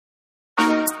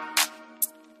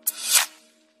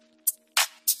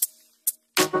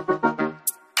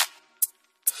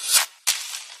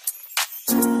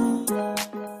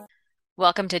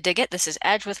Welcome to Dig It. This is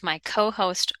Edge with my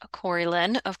co-host Corey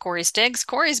Lynn of Corey's Digs.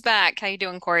 Corey's back. How you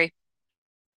doing, Corey?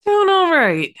 Doing all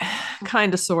right.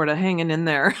 Kind of, sort of hanging in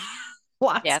there.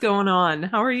 Lots Yeah, going on.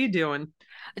 How are you doing?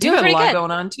 You've doing had a pretty lot good.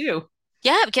 going on too.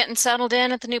 Yeah, getting settled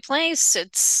in at the new place.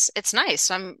 It's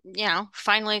nice. I'm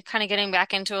finally kind of getting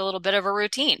back into a little bit of a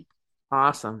routine.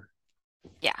 Awesome.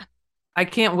 Yeah. I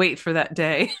can't wait for that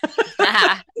day.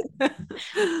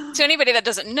 So anybody that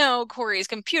doesn't know, Corey's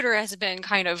computer has been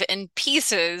kind of in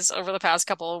pieces over the past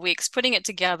couple of weeks, putting it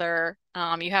together.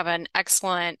 You have an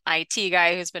excellent IT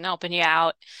guy who's been helping you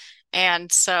out, and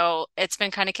so it's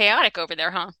been kind of chaotic over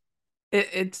there, huh?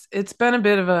 It's been a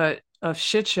bit of a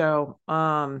shit show.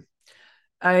 I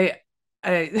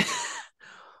I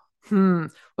hmm.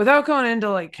 Without going into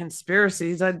like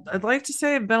conspiracies, I'd like to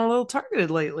say I've been a little targeted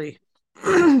lately.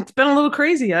 It's been a little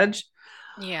crazy, Edge.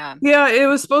 Yeah. Yeah, it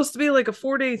was supposed to be like a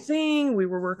 4-day thing. We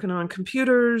were working on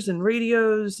computers and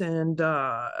radios and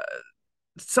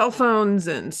cell phones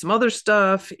and some other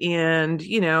stuff, and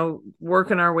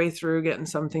working our way through getting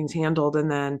some things handled,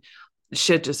 and then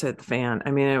shit just hit the fan.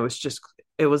 I mean, it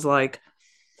was like,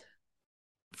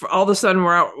 for all of a sudden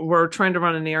we're trying to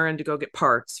run an errand to go get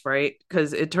parts, right?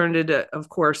 Because it turned into, of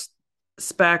course,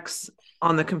 specs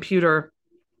on the computer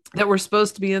that were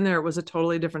supposed to be in there. It was a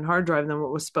totally different hard drive than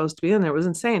what was supposed to be in there. It was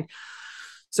insane.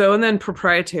 So, and then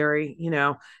proprietary,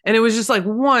 and it was just like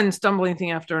one stumbling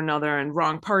thing after another, and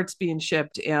wrong parts being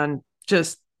shipped, and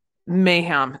just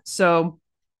mayhem. So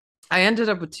I ended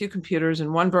up with two computers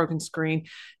and one broken screen,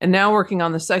 and now working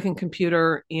on the second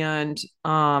computer, and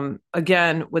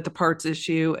again with the parts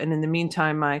issue. And in the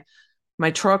meantime,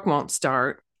 my truck won't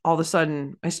start. All of a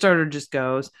sudden, my starter just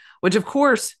goes, which of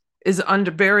course is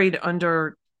buried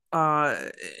under uh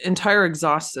entire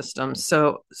exhaust systems.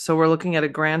 So we're looking at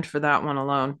 $1,000 for that one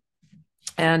alone,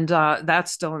 and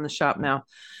that's still in the shop now.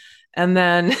 And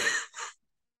then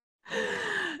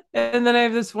and then I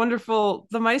have this wonderful,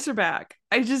 the mice are back.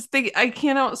 I just think I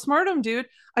can't outsmart them, dude.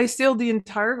 I sealed the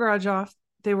entire garage off.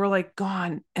 They were like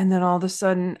gone. And then all of a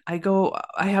sudden I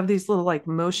have these little like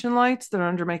motion lights that are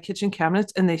under my kitchen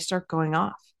cabinets, and they start going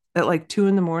off at like 2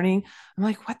 in the morning. I'm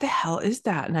like, what the hell is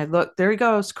that? And I look, there he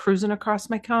goes, cruising across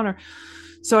my counter.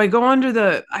 So I go under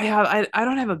I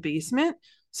don't have a basement.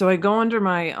 So I go under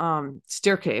my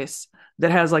staircase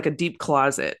that has like a deep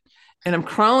closet, and I'm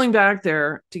crawling back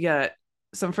there to get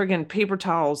some friggin' paper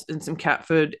towels and some cat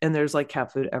food, and there's like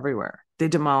cat food everywhere. They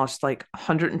demolished like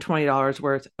 $120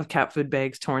 worth of cat food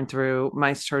bags, torn through,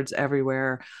 mice turds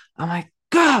everywhere. I'm like,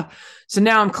 God. So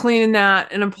now I'm cleaning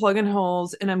that, and I'm plugging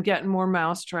holes, and I'm getting more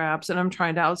mouse traps, and I'm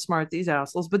trying to outsmart these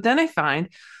assholes. But then I find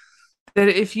that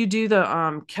if you do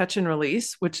the catch and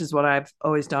release, which is what I've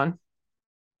always done,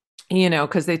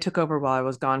 because they took over while I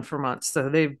was gone for months. So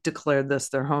they've declared this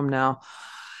their home now.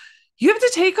 You have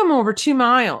to take them over 2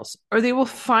 miles or they will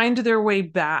find their way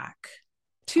back.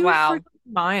 Two freaking Wow.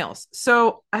 miles.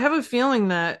 So I have a feeling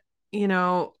that,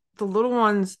 the little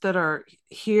ones that are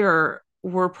here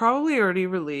were probably already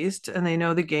released and they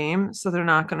know the game. So they're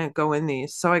not going to go in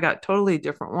these. So I got totally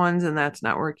different ones, and that's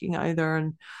not working either.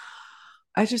 And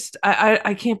I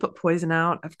can't put poison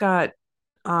out. I've got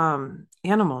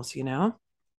animals.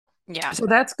 Yeah. So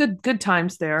that's good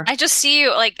times there. I just see you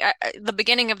like the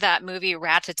beginning of that movie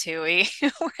Ratatouille,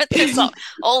 where this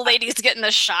old lady's getting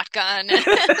the shotgun.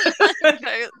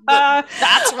 That's when I'm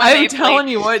they play. telling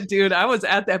you what, dude, I was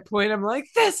at that point. I'm like,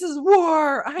 this is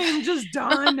war. I am just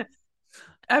done.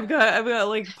 I've got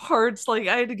like parts. Like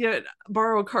I had to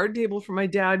borrow a card table from my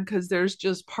dad because there's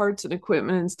just parts and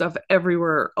equipment and stuff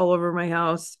everywhere all over my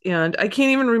house. And I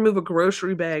can't even remove a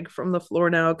grocery bag from the floor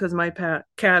now because my cat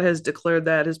has declared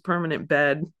that his permanent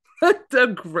bed. The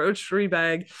grocery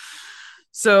bag.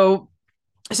 So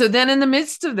then in the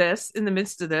midst of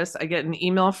this, I get an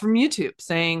email from YouTube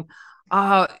saying,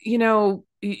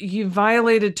 you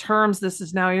violated terms. This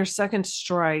is now your second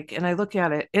strike. And I look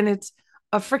at it, and it's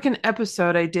a freaking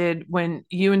episode I did when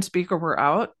you and Speaker were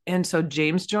out. And so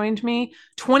James joined me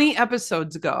 20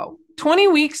 episodes ago. 20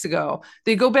 weeks ago,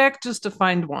 they go back just to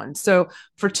find one. So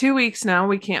for 2 weeks now,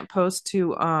 we can't post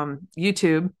to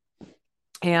YouTube,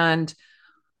 and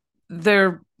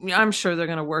they're I'm sure they're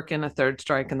going to work in a third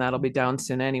strike, and that'll be down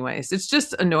soon anyways. It's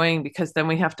just annoying because then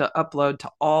we have to upload to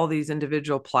all these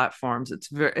individual platforms. It's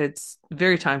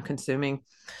very time consuming.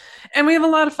 And we have a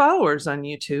lot of followers on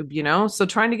YouTube, so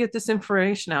trying to get this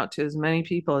information out to as many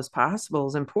people as possible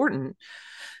is important.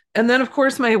 And then of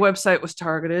course my website was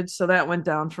targeted, so that went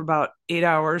down for about 8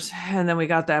 hours, and then we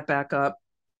got that back up.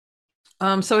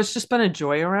 So it's just been a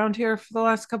joy around here for the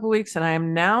last couple of weeks, and I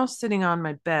am now sitting on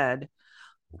my bed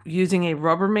using a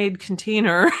Rubbermaid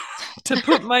container to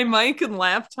put my mic and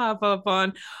laptop up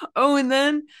on. Oh, and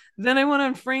then I went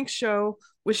on Frank's show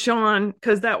with Sean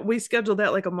because that we scheduled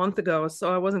that like a month ago,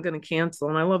 so I wasn't going to cancel.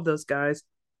 And I love those guys.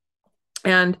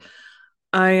 And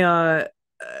I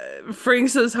Frank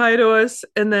says hi to us,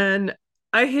 and then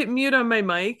I hit mute on my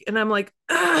mic, and I'm like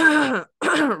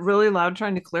really loud,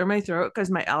 trying to clear my throat because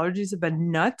my allergies have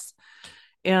been nuts.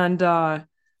 And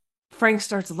Frank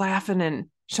starts laughing, and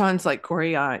Sean's like,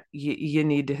 Corey, you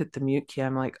need to hit the mute key.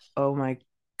 I'm like, oh my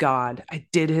God, I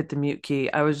did hit the mute key.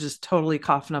 I was just totally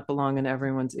coughing up along in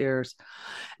everyone's ears.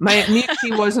 My mute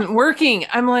key wasn't working.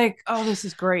 I'm like, oh, this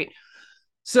is great.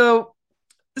 So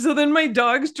then my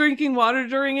dog's drinking water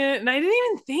during it, and I didn't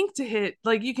even think to hit,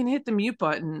 like, you can hit the mute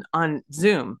button on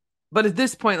Zoom. But at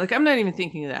this point, like, I'm not even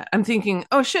thinking of that. I'm thinking,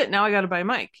 oh shit, now I got to buy a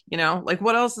mic, like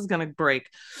what else is going to break?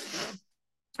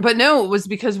 But no, it was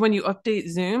because when you update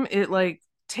Zoom, it like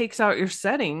takes out your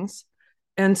settings.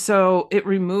 And so it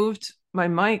removed my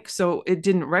mic. So it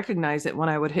didn't recognize it when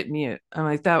I would hit mute. I'm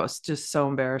like, that was just so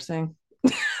embarrassing.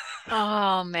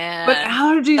 Oh But man.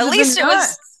 allergies At have been least it was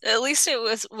nuts. at least it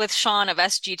was with Sean of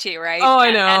SGT, right? Oh, I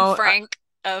And know. Frank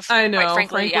of, I quite know.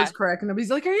 frankly, Frank yeah. was cracking up.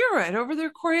 He's like, are you all right over there,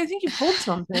 Corey? I think you pulled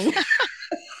something.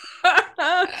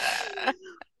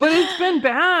 But it's been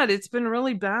bad. It's been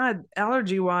really bad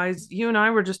allergy wise. You and I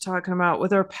were just talking about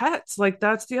with our pets. Like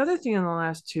that's the other thing in the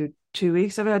last two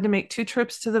weeks. I've had to make 2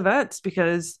 trips to the vets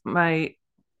because my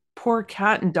poor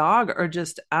cat and dog are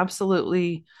just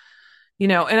absolutely,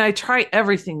 and I try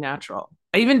everything natural.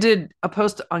 I even did a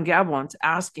post on Gab once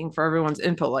asking for everyone's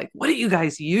input, like, what do you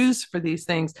guys use for these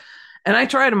things? And I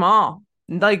tried them all.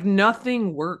 Like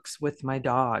nothing works with my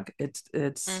dog. It's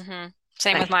hmm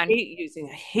Same I with mine. hate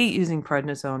using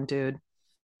prednisone, dude.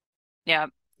 Yeah.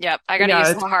 Yep. I got to Yeah, use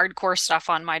the it's hardcore stuff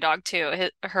on my dog too.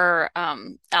 Her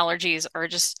allergies are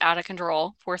just out of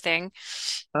control. Poor thing.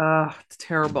 it's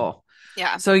terrible.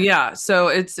 Yeah. So yeah, so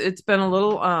it's been a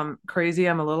little crazy.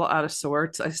 I'm a little out of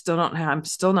sorts. I'm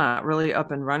still not really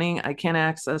up and running. I can't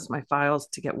access my files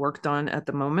to get work done at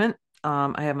the moment.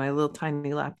 I have my little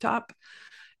tiny laptop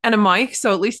and a mic,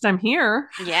 so at least I'm here.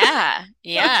 Yeah.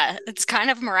 Yeah. It's kind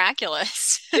of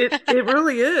miraculous. It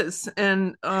really is.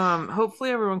 And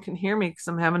hopefully everyone can hear me because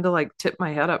I'm having to like tip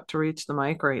my head up to reach the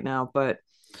mic right now. But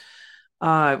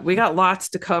we got lots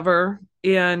to cover,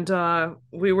 and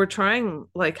we were trying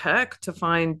like heck to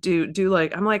find do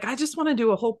like I'm like I just want to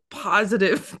do a whole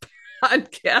positive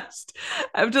podcast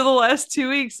after the last 2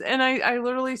 weeks, and I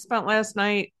literally spent last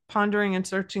night pondering and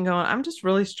searching, going, I'm just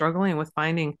really struggling with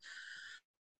finding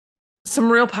some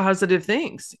real positive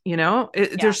things. Yeah.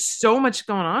 There's so much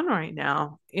going on right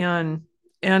now, and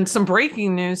some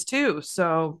breaking news too.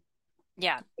 So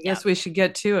Yeah. I Yeah. guess we should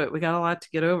get to it. We got a lot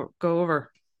to go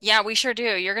over. Yeah, we sure do.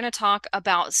 You're going to talk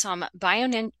about some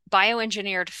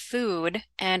bioengineered food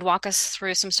and walk us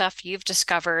through some stuff you've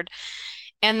discovered.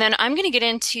 And then I'm going to get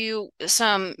into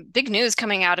some big news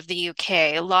coming out of the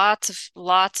UK.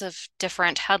 Lots of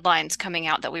different headlines coming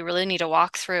out that we really need to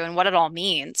walk through and what it all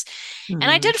means. And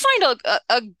I Mhm. did find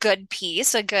a good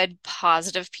piece, a good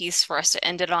positive piece for us to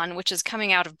end it on, which is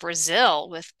coming out of Brazil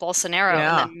with Bolsonaro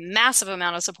and the Yeah. massive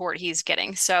amount of support he's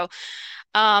getting. So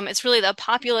it's really the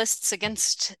populists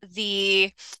against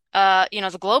the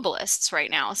globalists right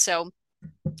now. So,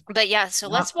 but yeah, so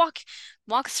Yeah. let's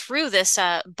walk through this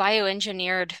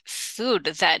bioengineered food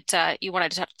that you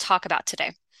wanted to talk about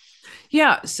today.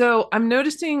 Yeah, so I'm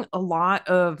noticing a lot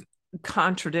of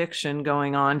contradiction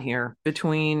going on here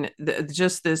between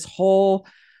just this whole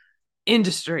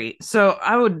industry. So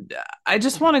I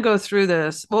just want to go through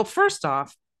this. Well, first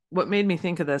off, what made me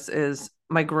think of this is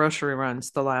my grocery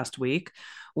runs the last week.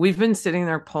 We've been sitting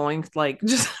there pulling, like,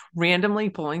 just randomly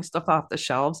pulling stuff off the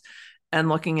shelves and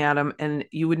looking at them, and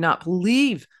you would not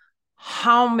believe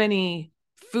how many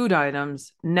food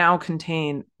items now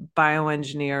contain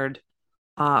bioengineered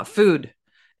food.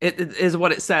 It is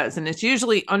what it says, and it's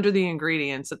usually under the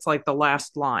ingredients. It's like the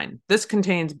last line. This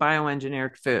contains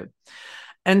bioengineered food,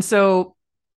 and so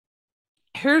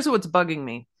here's what's bugging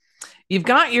me. You've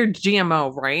got your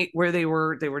GMO, right, where they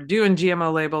were doing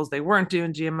GMO labels, they weren't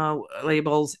doing GMO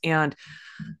labels, and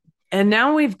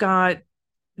now we've got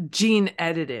gene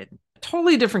edited,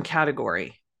 totally different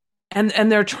category, and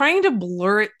they're trying to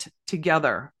blur it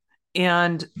together.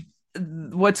 And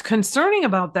what's concerning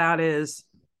about that is,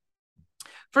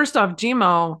 first off,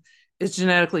 GMO is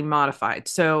genetically modified,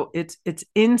 so it's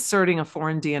inserting a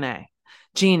foreign DNA.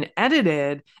 Gene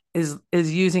edited is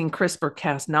using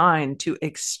CRISPR-Cas9 to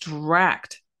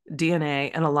extract DNA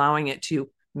and allowing it to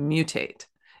mutate.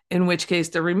 in which case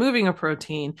they're removing a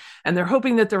protein and they're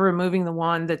hoping that they're removing the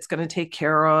one that's going to take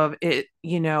care of it,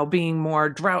 being more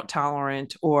drought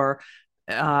tolerant or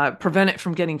prevent it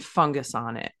from getting fungus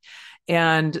on it.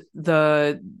 And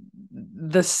the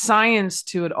science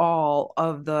to it all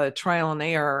of the trial and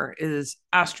error is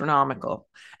astronomical.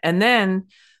 And then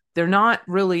they're not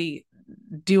really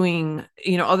doing,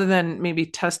 other than maybe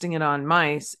testing it on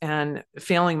mice and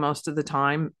failing most of the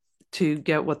time to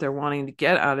get what they're wanting to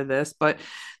get out of this, but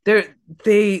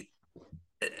they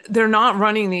they're not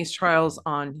running these trials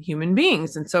on human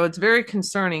beings. And so it's very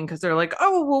concerning because they're like,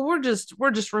 oh, well,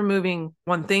 we're just removing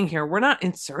one thing here. We're not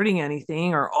inserting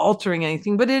anything or altering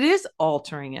anything, but it is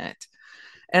altering it.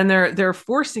 And they're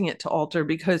forcing it to alter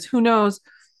because who knows,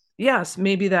 yes,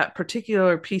 maybe that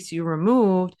particular piece you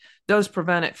removed does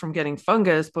prevent it from getting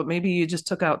fungus, but maybe you just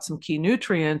took out some key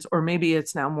nutrients, or maybe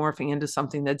it's now morphing into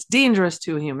something that's dangerous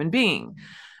to a human being.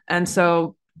 And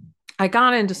so I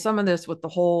got into some of this with the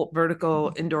whole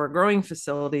vertical indoor growing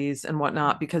facilities and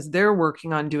whatnot, because they're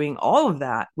working on doing all of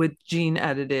that with gene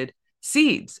edited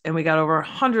seeds. And we got over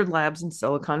 100 labs in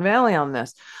Silicon Valley on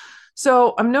this.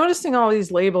 So I'm noticing all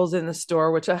these labels in the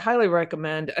store, which I highly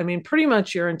recommend. I mean, pretty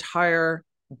much your entire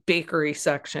bakery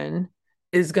section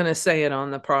is going to say it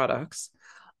on the products.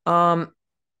 Um,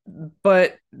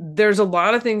 but there's a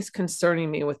lot of things concerning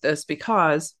me with this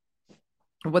because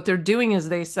what they're doing is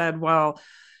they said, well,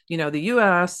 the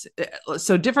US,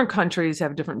 so different countries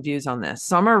have different views on this.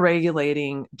 Some are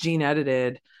regulating gene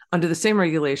edited under the same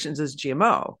regulations as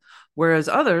GMO, whereas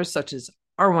others, such as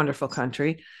our wonderful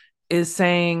country, is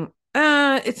saying,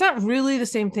 it's not really the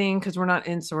same thing because we're not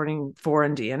inserting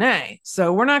foreign DNA.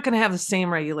 So we're not going to have the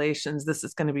same regulations. This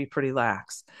is going to be pretty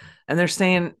lax. And they're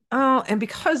saying, oh, and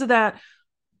because of that,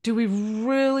 do we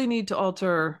really need to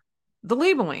alter the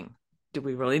labeling? Do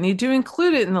we really need to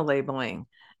include it in the labeling?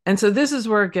 And so this is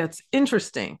where it gets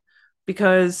interesting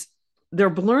because they're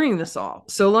blurring this all.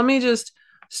 So let me just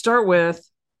start with,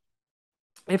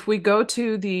 if we go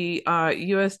to the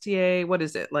USDA, what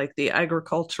is it? Like the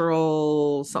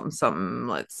agricultural something,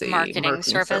 let's see. Marketing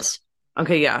service.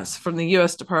 Okay, yes, from the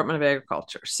US Department of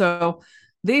Agriculture. So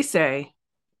they say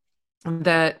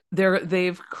that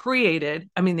they've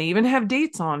created, I mean, they even have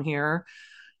dates on here,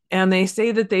 and they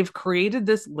say that they've created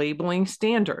this labeling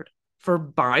standard for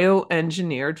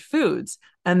bioengineered foods,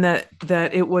 and that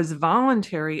it was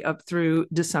voluntary up through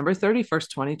December 31st,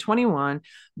 2021,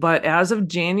 but as of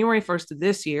January 1st of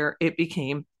this year, it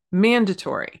became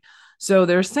mandatory. So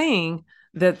they're saying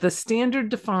that the standard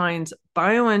defines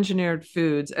bioengineered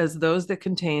foods as those that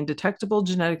contain detectable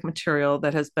genetic material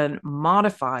that has been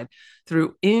modified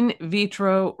through in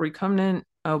vitro recombinant,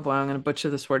 oh boy, I'm going to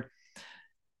butcher this word,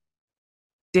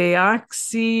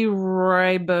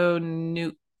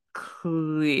 deoxyribonucleic.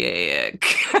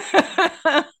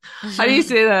 How do you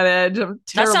say that, Edge? I'm That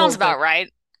terrible. sounds about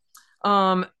right.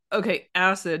 Okay,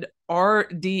 acid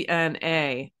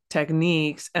rDNA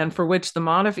techniques, and for which the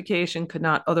modification could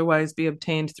not otherwise be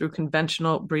obtained through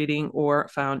conventional breeding or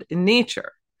found in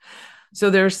nature. So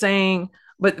they're saying,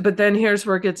 but then here's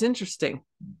where it gets interesting.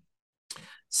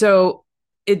 So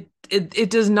it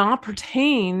does not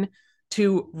pertain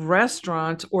to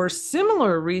restaurants or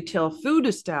similar retail food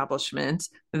establishments.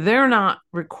 They're not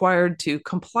required to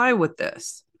comply with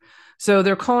this. So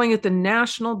they're calling it the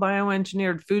National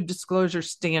Bioengineered Food Disclosure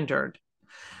Standard.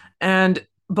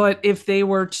 But if they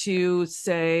were to,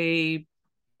 say,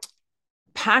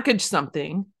 package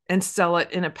something and sell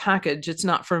it in a package, it's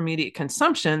not for immediate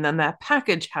consumption, then that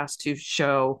package has to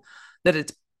show that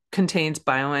it contains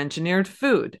bioengineered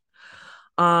food.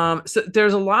 So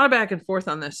there's a lot of back and forth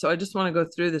on this. So I just want to go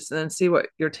through this and then see what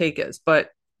your take is. But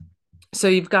so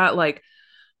you've got like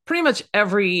pretty much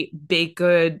every baked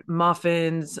good,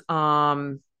 muffins,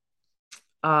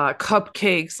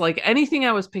 cupcakes, like anything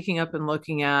I was picking up and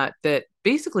looking at that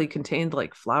basically contained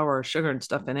like flour or sugar and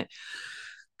stuff in it.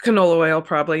 Canola oil,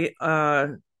 probably.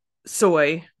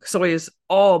 Soy is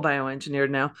all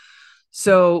bioengineered now.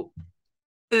 So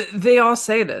they all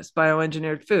say this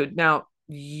bioengineered food. Now,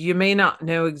 you may not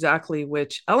know exactly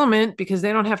which element because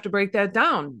they don't have to break that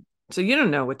down. So you don't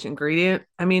know which ingredient.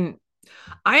 I mean,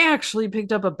 I actually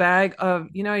picked up a bag of,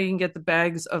 you can get the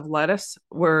bags of lettuce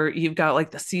where you've got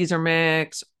like the Caesar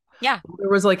mix. Yeah. There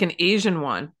was like an Asian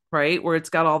one, right? Where it's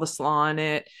got all the slaw in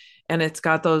it and it's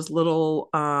got those little,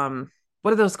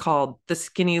 what are those called? The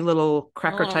skinny little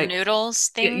cracker Little type. noodles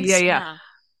things. Yeah.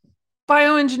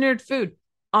 Bioengineered food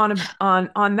on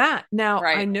that. Now,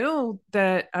 Right. I know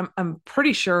that I'm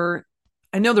pretty sure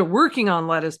I know they're working on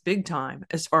lettuce big time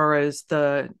as far as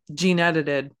the gene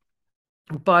edited,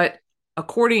 but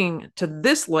according to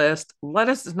this list,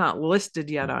 lettuce is not listed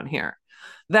yet on here.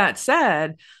 That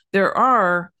said, there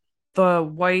are the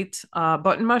white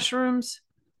button mushrooms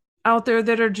out there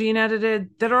that are gene edited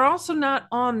that are also not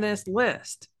on this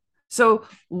list. So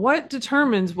what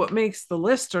determines what makes the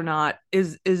list or not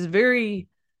is very,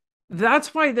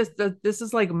 that's why this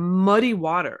is like muddy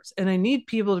waters, and I need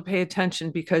people to pay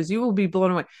attention because you will be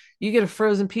blown away. You get a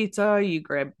frozen pizza, you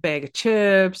grab a bag of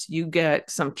chips, you get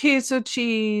some queso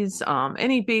cheese,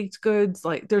 any baked goods.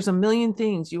 Like there's a million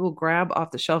things you will grab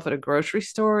off the shelf at a grocery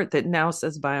store that now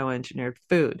says bioengineered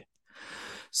food.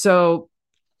 So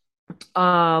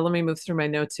let me move through my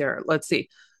notes here. Let's see.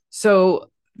 So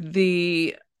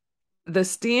the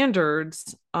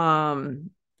standards,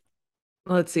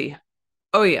 let's see.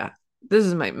 Oh yeah, this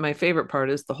is my favorite part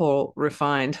is the whole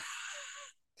refined.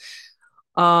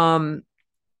 um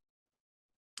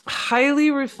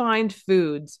Highly refined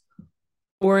foods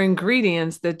or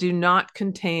ingredients that do not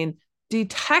contain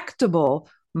detectable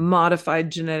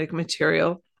modified genetic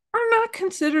material are not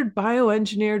considered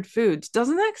bioengineered foods.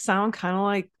 Doesn't that sound kind of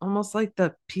like almost like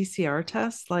the PCR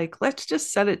test? Like, let's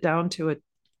just set it down to a,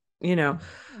 you know,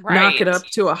 knock it Right. up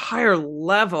to a higher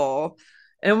level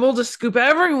and we'll just scoop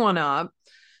everyone up.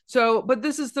 So, but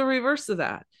this is the reverse of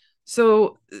that.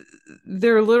 So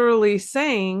they're literally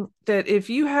saying that if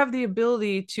you have the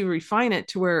ability to refine it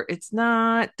to where it's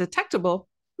not detectable,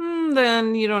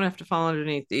 then you don't have to fall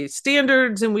underneath these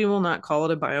standards and we will not call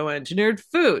it a bioengineered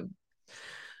food.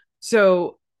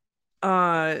 So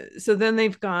so then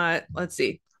they've got, let's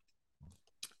see,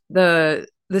 the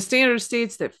standard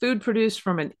states that food produced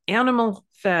from an animal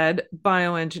fed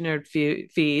bioengineered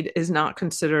feed is not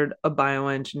considered a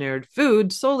bioengineered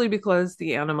food solely because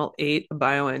the animal ate a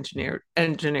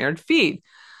bioengineered feed.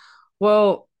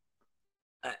 Well,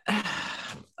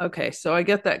 okay, so I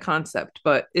get that concept,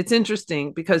 but it's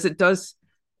interesting because it does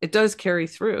carry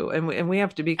through, and we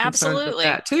have to be concerned with Absolutely.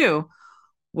 that too.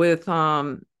 With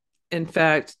in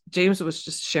fact, James was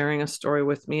just sharing a story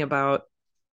with me about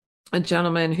a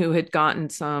gentleman who had gotten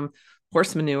some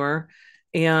horse manure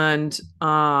and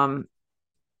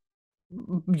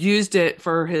used it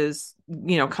for his,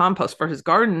 compost for his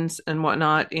gardens and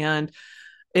whatnot, and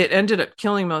it ended up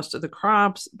killing most of the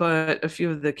crops, but a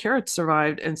few of the carrots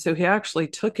survived. And so he actually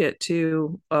took it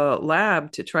to a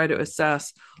lab to try to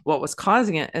assess what was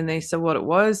causing it. And they said what it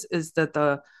was is that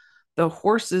the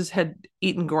horses had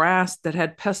eaten grass that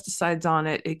had pesticides on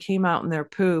it. It came out in their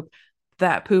poop.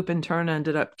 That poop in turn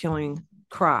ended up killing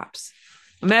crops.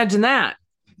 Imagine that.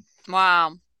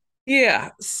 Wow. Yeah.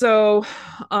 So,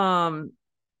 um,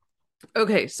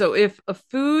 okay. So if a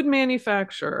food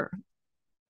manufacturer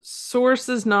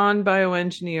sources non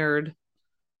bioengineered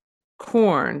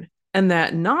corn, and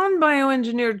that non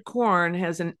bioengineered corn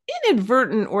has an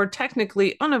inadvertent or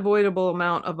technically unavoidable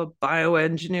amount of a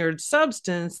bioengineered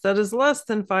substance that is less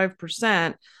than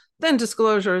 5%, then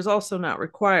disclosure is also not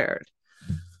required.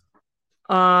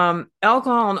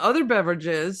 Alcohol and other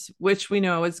beverages, which we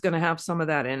know is going to have some of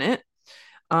that in it,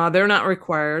 they're not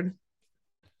required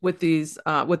with these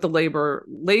with the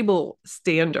label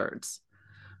standards.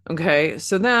 Okay,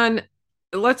 so then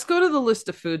let's go to the list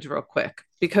of foods real quick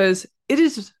because it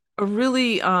is a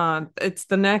really it's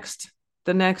the next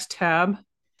tab.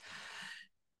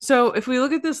 So if we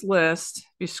look at this list, if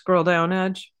you scroll down,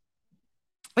 Edge,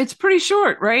 it's pretty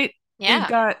short, right? We've Yeah.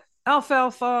 got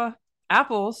alfalfa,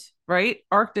 apples, right?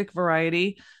 Arctic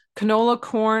variety, canola,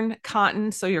 corn,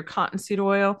 cotton, so your cottonseed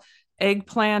oil,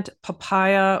 eggplant,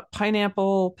 papaya,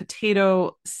 pineapple,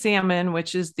 potato, salmon,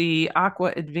 which is the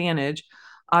Aqua Advantage,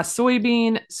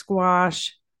 soybean,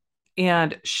 squash,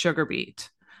 and sugar beet.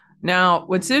 Now,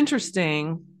 what's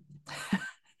interesting,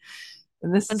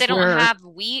 and this But is they don't where, have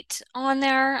wheat on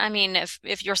there. I mean,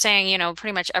 if you're saying,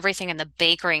 pretty much everything in the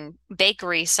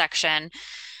bakery section,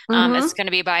 it's mm-hmm. going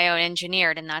to be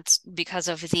bioengineered, and that's because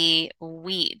of the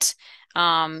wheat.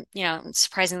 It's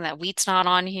surprising that wheat's not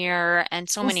on here, and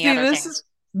so Well, many see, other this is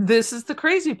things. this is the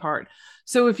crazy part.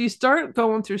 So if you start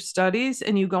going through studies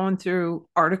and you going through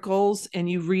articles and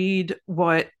you read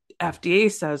what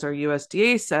FDA says or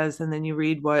USDA says, and then you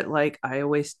read what like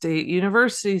Iowa State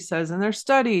University says in their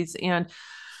studies,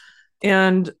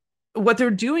 and what they're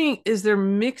doing is they're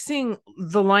mixing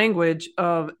the language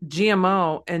of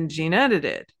GMO and gene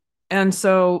edited. And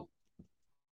so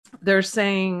they're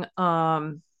saying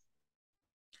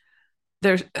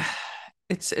there's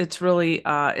it's really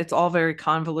it's all very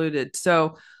convoluted.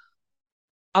 So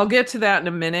I'll get to that in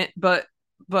a minute, but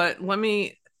let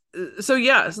me. So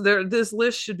yes, there this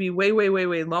list should be way, way, way,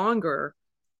 way longer,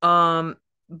 um,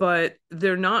 but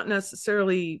they're not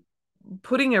necessarily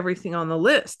putting everything on the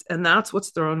list, and that's what's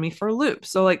throwing me for a loop.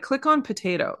 So like, click on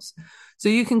potatoes. So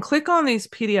you can click on these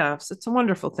PDFs. It's a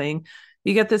wonderful thing.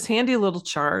 You get this handy little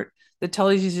chart that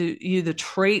tells you the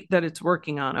trait that it's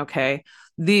working on. Okay.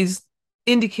 These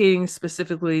indicating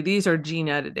specifically these are gene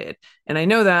edited. And I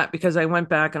know that because I went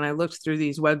back and I looked through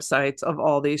these websites of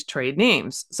all these trade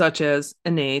names, such as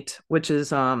Innate, which is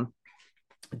JR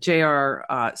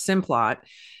Simplot,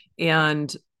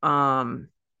 and um,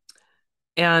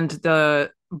 and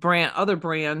the other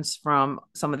brands from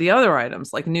some of the other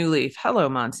items like New Leaf, Hello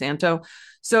Monsanto.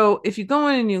 So if you go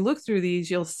in and you look through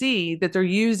these, you'll see that they're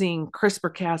using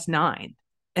CRISPR-Cas9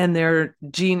 and they're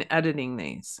gene editing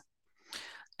these.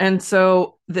 And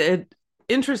so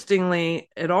interestingly,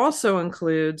 it also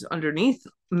includes underneath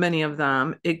many of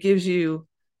them, it gives you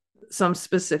some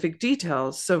specific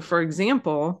details. So for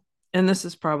example, and this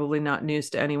is probably not news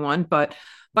to anyone, but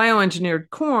bioengineered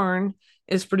corn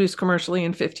is produced commercially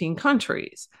in 15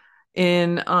 countries.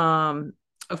 In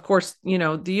of course,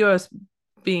 the US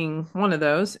being one of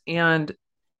those. And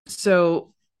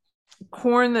so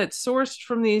corn that's sourced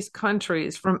from these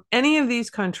countries, from any of these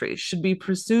countries, should be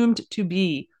presumed to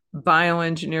be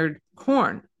bioengineered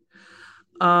corn.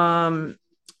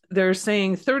 They're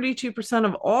saying 32%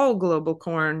 of all global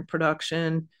corn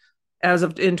production as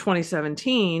of in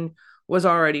 2017 was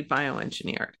already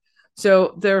bioengineered.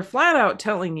 So they're flat out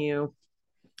telling you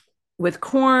with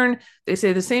corn, they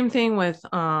say the same thing with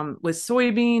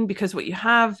soybean, because what you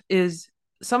have is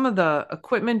some of the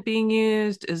equipment being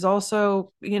used is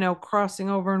also, crossing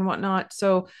over and whatnot.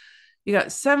 So you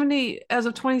got 70, as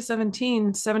of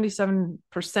 2017,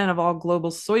 77% of all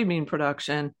global soybean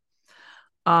production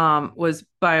was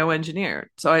bioengineered.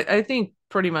 So I think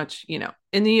pretty much,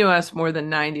 in the US, more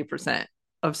than 90%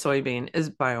 of soybean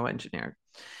is bioengineered.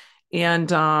 And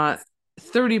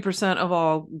 30% of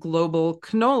all global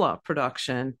canola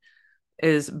production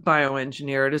is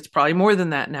bioengineered. It's probably more than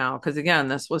that now, because again,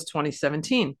 this was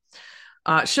 2017.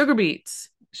 Sugar beets,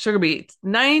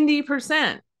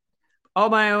 90% all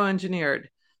bioengineered.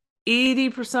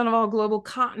 80% of all global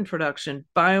cotton production,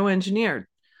 bioengineered.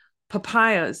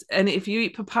 Papayas, and if you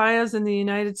eat papayas in the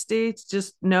United States,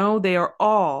 just know they are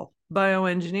all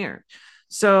bioengineered.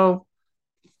 So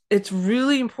it's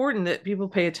really important that people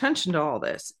pay attention to all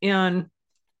this and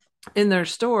in their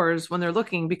stores when they're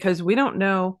looking, because we don't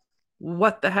know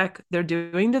what the heck they're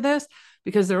doing to this,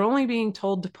 because they're only being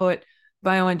told to put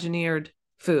bioengineered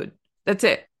food. That's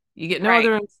it. You get no Right.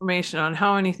 other information on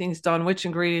how anything's done, which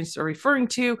ingredients they're referring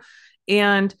to,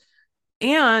 and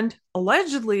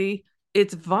allegedly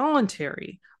it's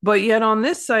voluntary. But yet on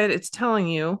this site, it's telling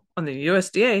you, on the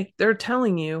USDA, they're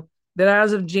telling you that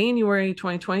as of January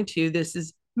 2022, this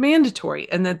is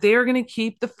mandatory and that they are going to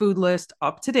keep the food list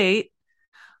up to date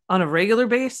on a regular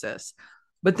basis.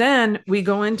 But then we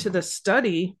go into the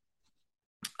study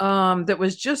that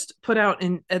was just put out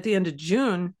at the end of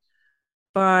June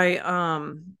by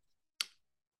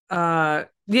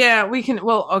yeah, we can,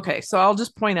 well, okay, so I'll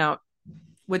just point out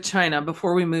with China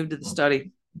before we move to the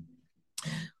study.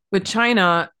 With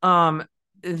China,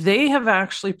 they have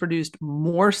actually produced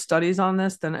more studies on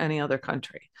this than any other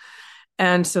country.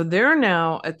 And so they're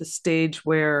now at the stage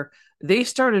where they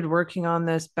started working on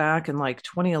this back in like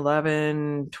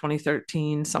 2011,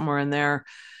 2013, somewhere in there,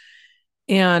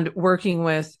 and working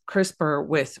with CRISPR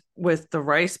with the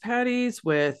rice paddies,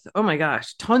 with, oh my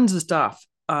gosh, tons of stuff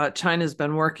China's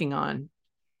been working on.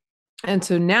 And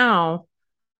so now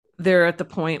they're at the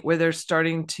point where they're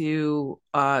starting to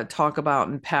talk about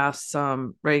and pass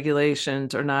some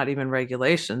regulations, or not even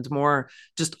regulations, more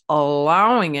just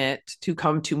allowing it to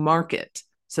come to market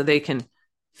so they can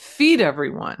feed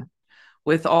everyone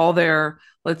with all their,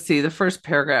 let's see, the first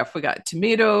paragraph, we got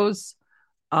tomatoes,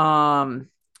 we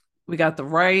got the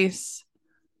rice,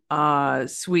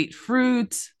 sweet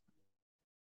fruit,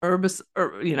 herbs,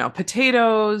 or,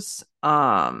 potatoes,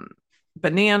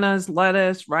 bananas,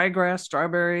 lettuce, ryegrass,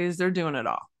 strawberries. They're doing it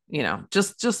all,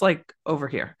 just like over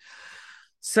here.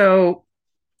 So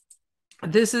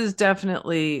this is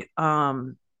definitely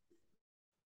all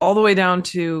the way down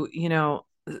to,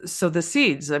 so the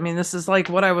seeds. I mean, this is like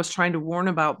what I was trying to warn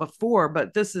about before,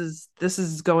 but this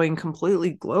is going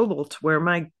completely global, to where,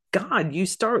 my God, you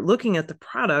start looking at the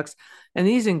products and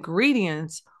these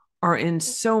ingredients are in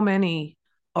so many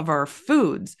of our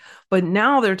foods. But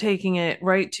now they're taking it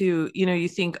right to, you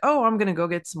think, oh, I'm going to go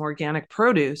get some organic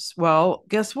produce. Well,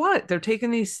 guess what? They're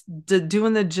taking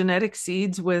doing the genetic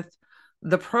seeds with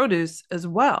the produce as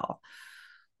well.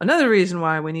 Another reason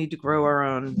why we need to grow our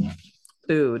own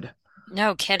food.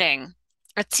 No kidding.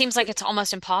 It seems like it's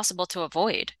almost impossible to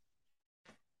avoid.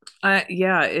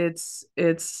 Yeah, it's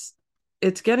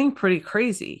getting pretty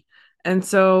crazy. And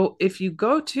so if you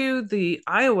go to the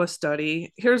Iowa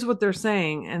study, here's what they're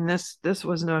saying, and this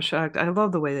was no shock. I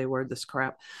love the way they word this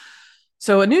crap.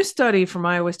 So, a new study from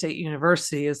Iowa State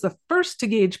University is the first to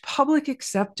gauge public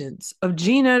acceptance of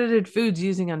gene edited foods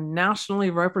using a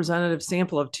nationally representative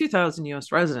sample of 2,000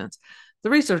 US residents. The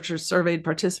researchers surveyed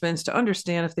participants to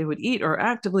understand if they would eat or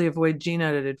actively avoid gene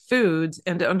edited foods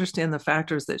and to understand the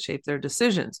factors that shape their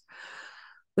decisions.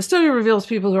 The study reveals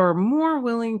people who are more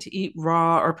willing to eat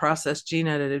raw or processed gene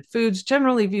edited foods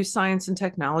generally view science and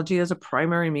technology as a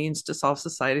primary means to solve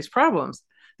society's problems.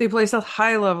 They place a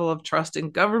high level of trust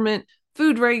in government,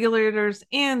 food regulators,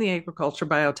 and the agriculture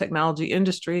biotechnology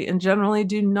industry, and generally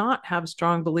do not have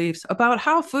strong beliefs about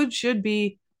how food should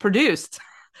be produced.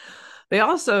 They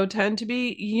also tend to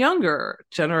be younger,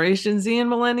 Generation Z and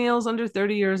millennials under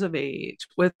 30 years of age,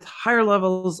 with higher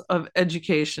levels of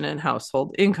education and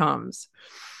household incomes.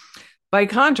 By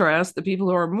contrast, the people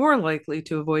who are more likely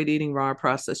to avoid eating raw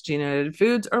processed gene edited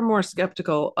foods are more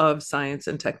skeptical of science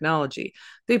and technology.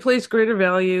 They place greater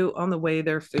value on the way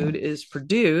their food is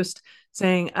produced,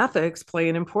 saying ethics play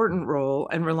an important role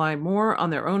and rely more on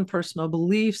their own personal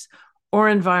beliefs or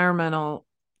environmental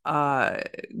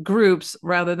groups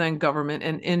rather than government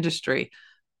and industry.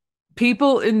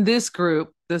 People in this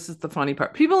group, this is the funny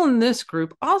part, people in this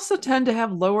group also tend to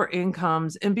have lower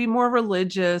incomes and be more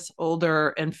religious, older,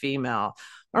 and female.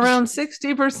 Around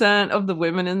 60% of the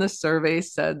women in the survey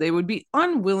said they would be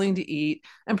unwilling to eat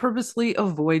and purposely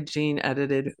avoid gene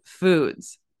edited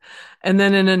foods. And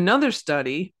then in another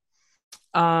study,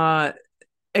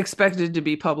 expected to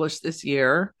be published this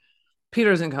year,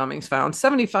 Peters and Cummings found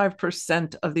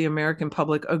 75% of the American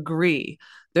public agree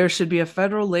there should be a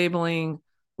federal labeling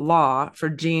law for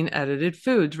gene edited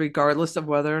foods, regardless of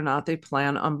whether or not they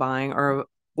plan on buying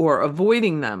or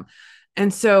avoiding them.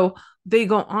 And so they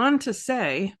go on to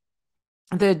say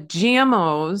that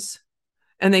GMOs,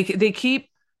 and they keep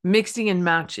mixing and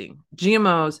matching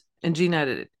GMOs and gene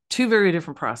edited, two very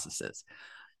different processes.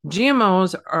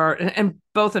 GMOs are, and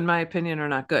both in my opinion are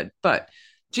not good, but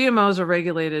GMOs are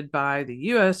regulated by the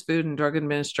U.S. Food and Drug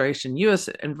Administration, U.S.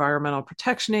 Environmental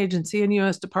Protection Agency, and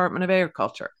U.S. Department of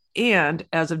Agriculture. And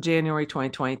as of January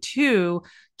 2022,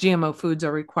 GMO foods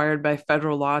are required by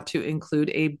federal law to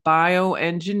include a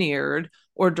bioengineered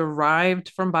or derived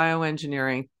from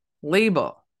bioengineering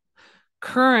label.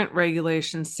 Current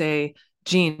regulations say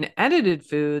gene edited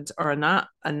foods are not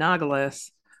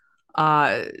analogous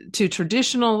to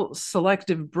traditional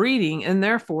selective breeding and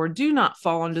therefore do not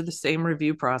fall under the same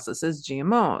review process as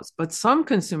GMOs. But some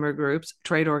consumer groups,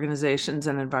 trade organizations,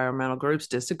 and environmental groups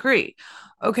disagree.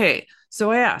 Okay,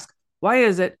 so I ask, why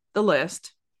is it the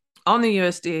list on the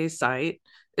USDA site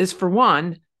is, for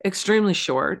one, extremely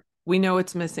short? We know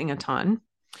it's missing a ton.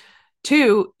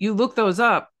 Two, you look those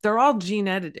up, they're all gene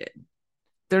edited.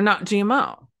 They're not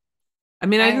GMO. I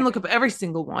mean, I didn't look up every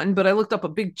single one, but I looked up a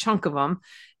big chunk of them.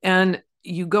 And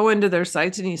you go into their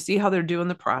sites and you see how they're doing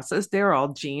the process. They're all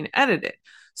gene edited.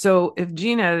 So if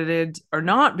gene edited are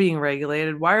not being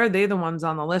regulated, why are they the ones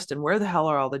on the list? And where the hell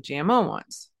are all the GMO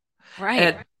ones?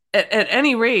 Right. At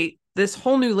any rate, this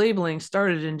whole new labeling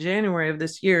started in January of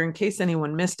this year, in case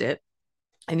anyone missed it.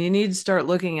 And you need to start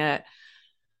looking at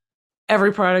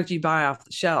every product you buy off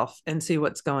the shelf and see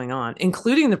what's going on,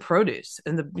 including the produce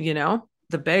and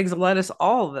the bags of lettuce,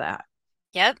 all of that.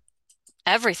 Yep.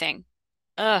 Everything.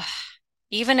 Ugh.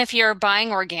 Even if you're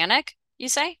buying organic, you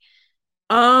say?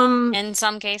 Um, In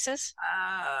some cases?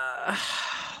 uh,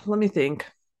 Let me think.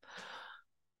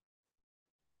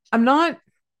 I'm not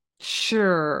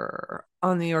sure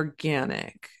on the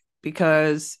organic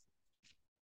because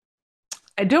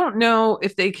I don't know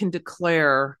if they can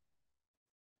declare.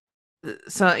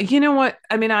 So, you know what?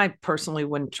 I mean, I personally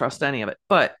wouldn't trust any of it,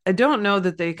 but I don't know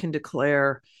that they can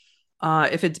declare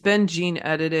if it's been gene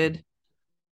edited.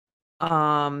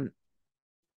 Um,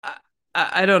 I,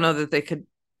 I don't know that they could,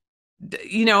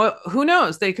 who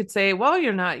knows? They could say, well,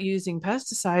 you're not using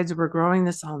pesticides. We're growing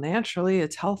this all naturally.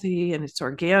 It's healthy and it's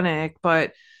organic,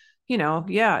 but,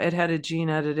 yeah, it had a gene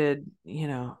edited,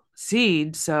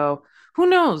 seed. So who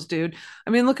knows, dude? I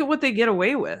mean, look at what they get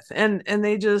away with. And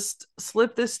they just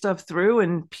slip this stuff through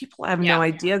and people have no Yeah.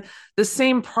 idea. The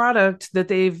same product that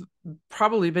they've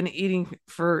probably been eating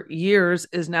for years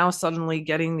is now suddenly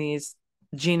getting these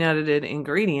gene edited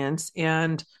ingredients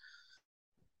and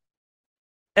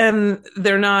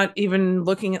they're not even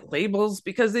looking at labels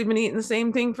because they've been eating the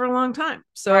same thing for a long time.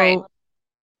 Right. So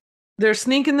they're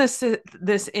sneaking this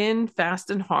in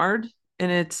fast and hard,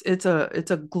 and it's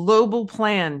a global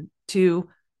plan to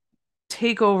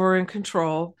take over and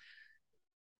control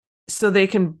so they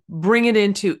can bring it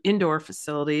into indoor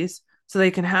facilities so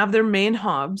they can have their main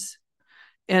hubs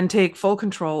and take full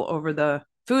control over the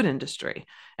food industry.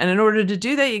 And in order to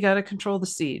do that, you got to control the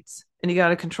seeds and you got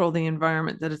to control the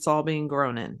environment that it's all being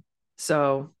grown in.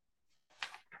 So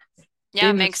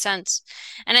Yeah, it makes dangerous. sense.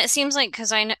 And it seems like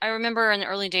because I remember in the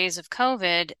early days of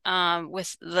COVID,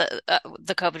 with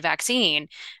the COVID vaccine,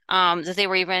 that they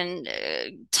were even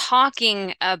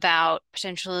talking about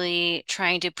potentially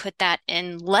trying to put that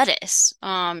in lettuce,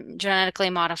 genetically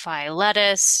modify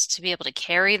lettuce to be able to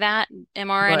carry that Right.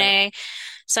 mRNA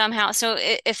somehow. So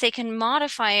if they can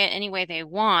modify it any way they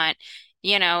want,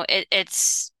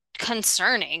 it's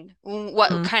concerning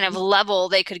what kind of Mhm. level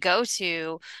they could go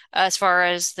to as far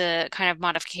as the kind of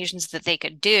modifications that they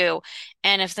could do.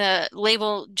 And if the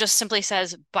label just simply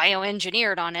says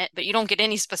bioengineered on it, but you don't get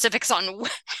any specifics on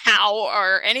how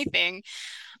or anything,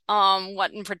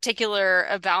 what in particular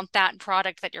about that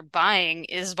product that you're buying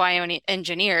is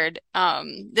bioengineered,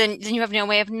 then you have no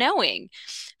way of knowing.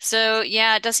 So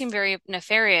yeah, it does seem very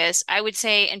nefarious. I would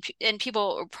say, and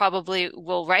people probably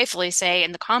will rightfully say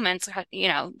in the comments,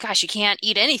 gosh, you can't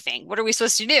eat anything. What are we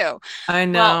supposed to do? I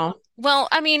Well, know. well,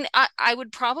 I mean, I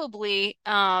would probably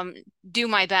do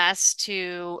my best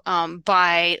to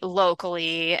buy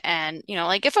locally and,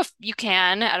 like if you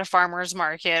can at a farmer's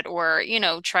market or,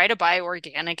 try to buy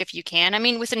organic if you can. I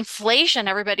mean, with inflation,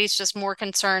 everybody's just more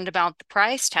concerned about the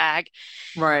price tag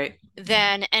Right.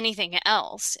 than anything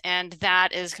else, and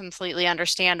that is completely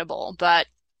understandable. But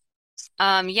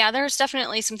yeah, there's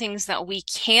definitely some things that we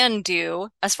can do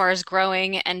as far as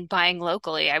growing and buying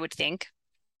locally, I would think.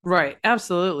 Right.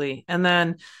 Absolutely. And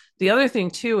then the other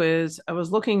thing too is I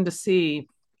was looking to see,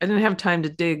 I didn't have time to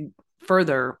dig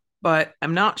further, but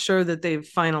I'm not sure that they've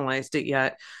finalized it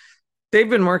yet. They've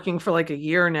been working for like a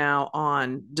year now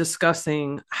on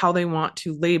discussing how they want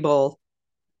to label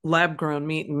lab grown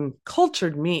meat and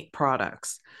cultured meat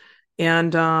products.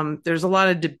 And there's a lot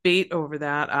of debate over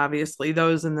that. Obviously,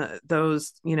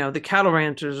 the cattle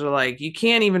ranchers are like, you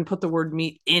can't even put the word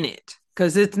meat in it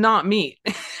because it's not meat.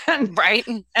 and Right?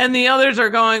 and the others are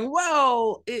going,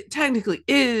 well, it technically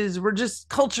is. We're just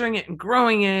culturing it and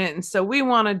growing it. And so we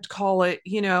want to call it,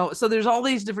 so there's all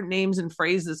these different names and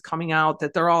phrases coming out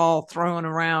that they're all throwing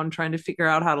around trying to figure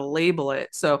out how to label it.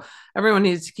 So everyone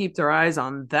needs to keep their eyes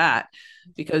on that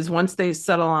because once they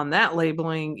settle on that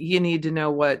labeling, you need to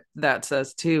know what that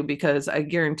says too, because I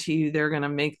guarantee you they're going to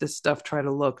make this stuff try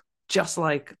to look just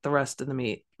like the rest of the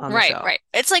meat on the Right, shelf. right.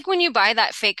 It's like when you buy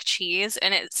that fake cheese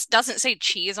and it doesn't say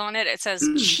cheese on it, it says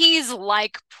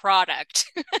cheese-like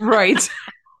product. Right. It's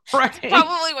Right.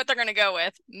 probably what they're going to go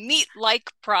with.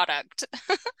 Meat-like product.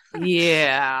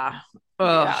 Yeah.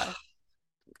 Yeah. Oh,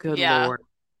 good Yeah. Lord.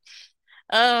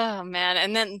 Oh man.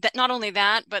 And then not only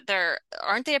that, but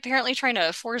aren't they apparently trying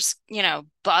to force,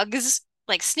 bugs,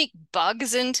 like sneak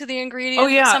bugs into the Oh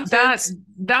ingredients of yeah, some that foods?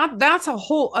 that that's a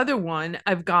whole other one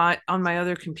I've got on my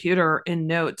other computer in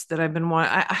notes that I've been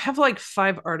wanting. I have like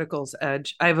 5 articles,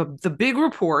 Edge. I have the big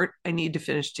report I need to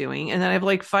finish doing, and then I have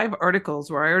like 5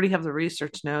 articles where I already have the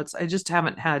research notes. I just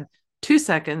haven't had 2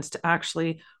 seconds to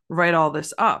actually write all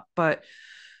this up. But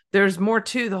there's more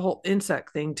to the whole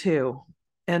insect thing too,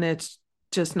 and it's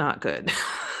just not good.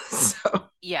 So,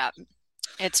 Yeah,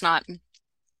 it's not.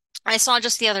 I saw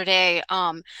just the other day,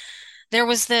 there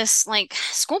was this like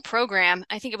school program,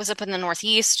 I think it was up in the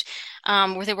Northeast,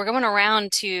 where they were going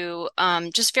around to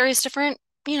just various different,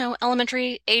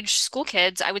 elementary age school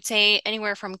kids. I would say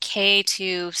anywhere from K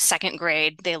to second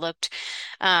grade, they looked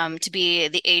to be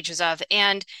the ages of.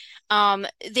 And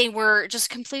they were just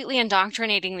completely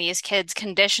indoctrinating these kids,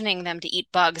 conditioning them to eat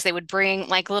bugs. They would bring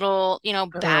like little,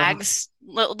 ugh, bags,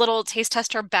 little taste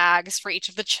tester bags for each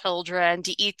of the children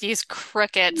to eat these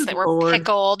crickets good that were Lord.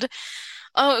 pickled.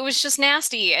 Oh, it was just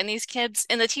nasty. And these kids,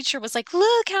 and the teacher was like,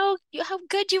 "Look how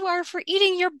good you are for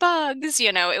eating your bugs."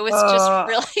 It was just Uh,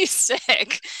 really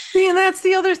sick. See, and that's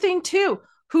the other thing too.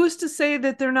 Who's to say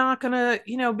that they're not gonna,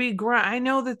 I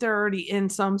know that they're already in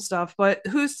some stuff, but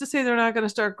who's to say they're not gonna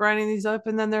start grinding these up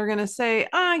and then they're gonna say,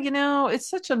 it's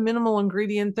such a minimal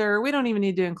ingredient there. We don't even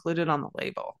need to include it on the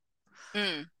label.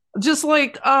 Mm. Just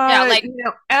like Yeah, like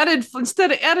added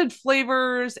instead of added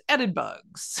flavors, added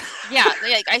bugs. yeah,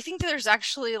 like I think there's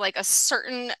actually like a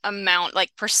certain amount,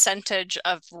 like percentage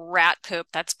of rat poop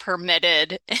that's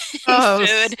permitted in Oh, food.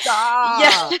 Yes,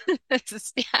 stop.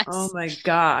 Oh yes. my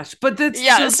gosh. But that's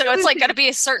Yeah, so the so it's other like got thing, to be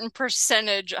a certain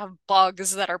percentage of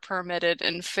bugs that are permitted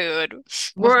in food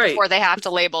right. before they have to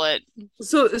label it.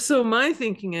 So my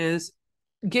thinking is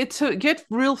get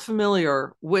real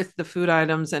familiar with the food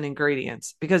items and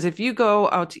ingredients because if you go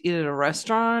out to eat at a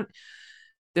restaurant,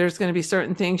 there's going to be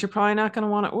certain things you're probably not going to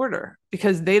want to order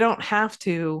because they don't have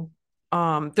to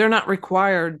they're not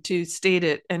required to state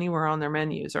it anywhere on their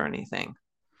menus or anything.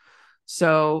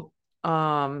 So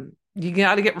you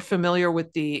got to get familiar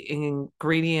with the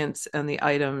ingredients and the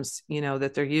items,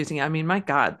 that they're using. I mean, my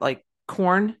God, like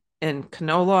corn and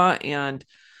canola, and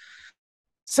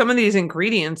some of these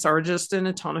ingredients are just in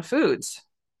a ton of foods.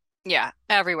 Yeah,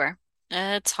 everywhere.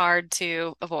 It's hard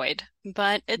to avoid,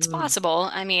 but it's Mm. possible.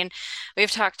 I mean,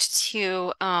 we've talked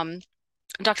to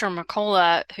Dr.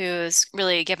 McCullough, who's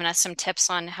really given us some tips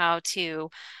on how to,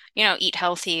 eat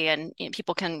healthy, and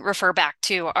people can refer back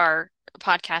to our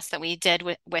podcast that we did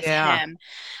with Yeah. him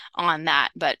on that.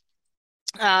 But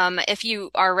if you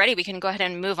are ready, we can go ahead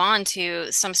and move on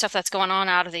to some stuff that's going on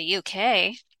out of the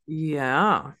UK.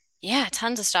 Yeah. Yeah,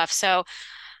 tons of stuff. So,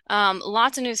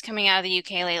 lots of news coming out of the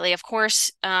UK lately. Of course,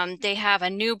 they have a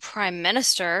new Prime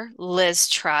Minister, Liz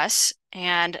Truss,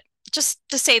 and just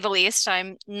to say the least,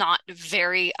 I'm not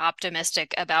very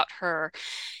optimistic about her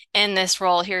in this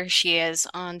role. Here she is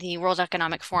on the World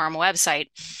Economic Forum website.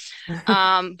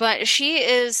 But she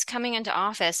is coming into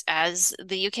office as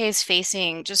the UK is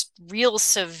facing just real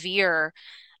severe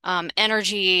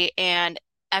energy and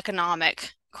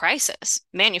economic crisis,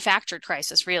 manufactured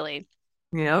crisis, really.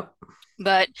 Yep.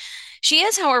 But she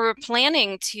is, however,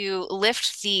 planning to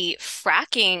lift the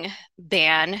fracking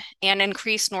ban and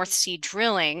increase North Sea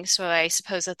drilling. So I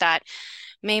suppose that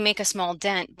may make a small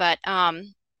dent, but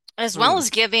as well Mm. as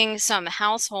giving some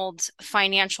households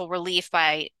financial relief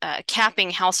by capping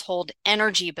household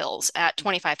energy bills at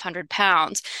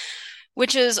 £2,500,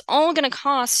 which is all going to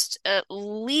cost at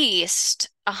least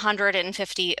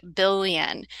 150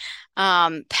 billion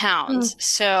Mm. pounds.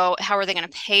 So how are they going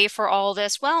to pay for all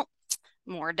this? Well,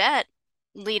 more debt,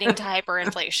 leading to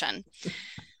hyperinflation.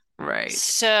 Right.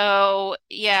 So,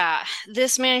 yeah,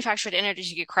 this manufactured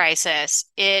energy crisis,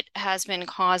 it has been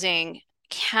causing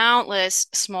countless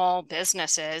small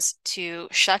businesses to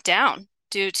shut down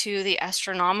due to the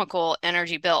astronomical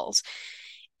energy bills.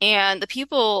 And the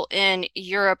people in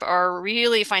Europe are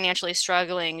really financially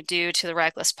struggling due to the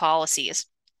reckless policies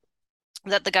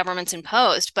that the government's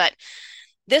imposed. But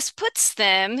this puts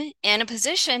them in a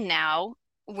position now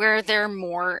where they're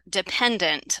more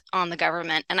dependent on the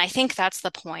government. And I think that's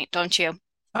the point, don't you?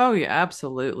 Oh, yeah,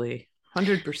 absolutely.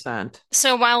 100%.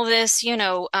 So while this,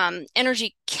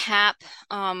 energy cap,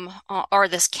 or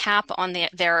this cap on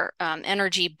their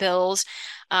energy bills,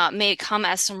 may come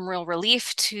as some real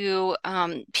relief to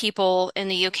people in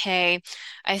the UK,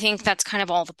 I think that's kind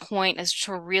of all the point, is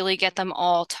to really get them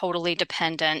all totally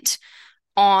dependent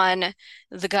on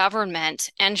the government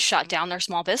and shut down their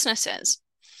small businesses.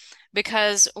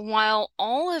 Because while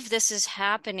all of this is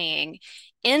happening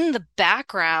in the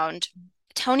background,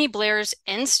 Tony Blair's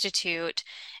Institute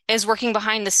is working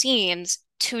behind the scenes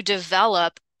to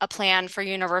develop a plan for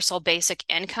universal basic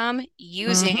income Mm-hmm.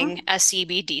 using a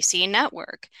CBDC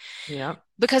network. Yep.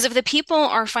 Because if the people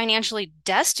are financially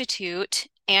destitute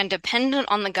and dependent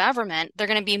on the government, they're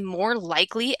going to be more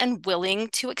likely and willing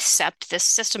to accept this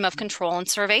system of control and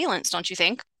surveillance, don't you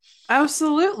think?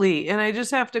 Absolutely. And I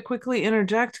just have to quickly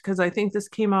interject because I think this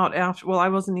came out after, well, I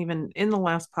wasn't even in the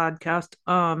last podcast.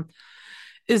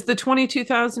 Is the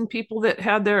 22,000 people that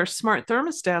had their smart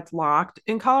thermostats locked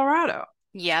in Colorado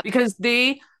Yep. because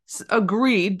they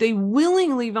agreed, they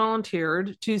willingly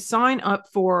volunteered to sign up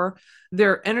for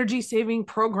their energy saving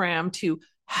program to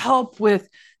help with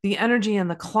the energy and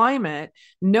the climate,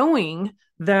 knowing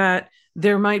that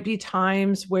there might be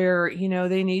times where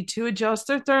they need to adjust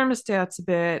their thermostats a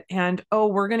bit, and oh,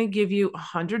 we're going to give you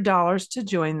 $100 to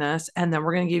join this, and then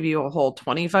we're going to give you a whole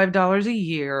 $25 a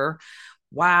year.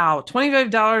 Wow,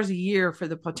 $25 a year for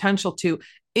the potential to,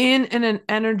 in an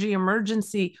energy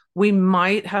emergency, we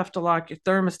might have to lock your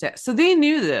thermostat. So they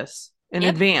knew this in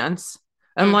Yep. advance,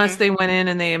 unless Hmm. they went in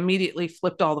and they immediately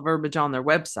flipped all the verbiage on their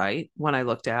website when I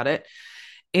looked at it.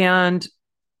 And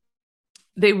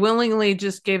they willingly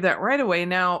just gave that right away.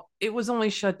 Now, it was only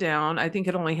shut down. I think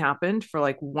it only happened for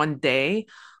like one day.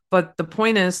 But the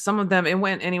point is, some of them, it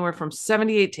went anywhere from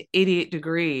 78 to 88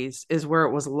 degrees is where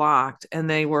it was locked. And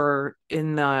they were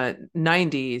in the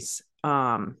 90s.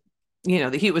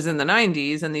 The heat was in the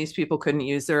 90s and these people couldn't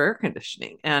use their air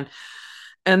conditioning. And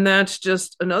that's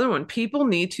just another one. People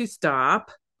need to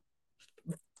stop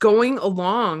going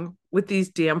along with these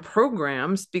damn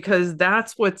programs because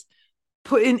that's what's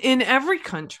put in every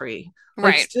country.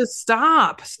 Like, Right. just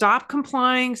stop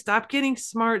complying, stop getting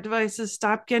smart devices,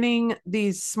 stop getting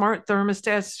these smart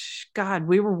thermostats. God,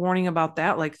 we were warning about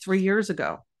that like 3 years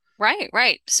ago. Right,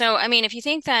 right. So, I mean, if you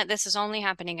think that this is only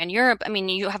happening in Europe, I mean,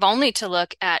 you have only to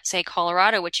look at, say,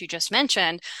 Colorado, which you just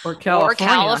mentioned, Or or California.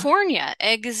 California.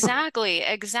 Exactly,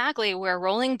 exactly, where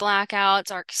rolling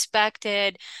blackouts are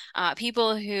expected.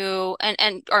 People who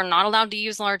and are not allowed to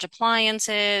use large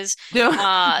appliances. don't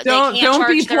They don't can't don't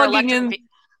be charge their plugging electric. in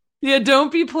Yeah,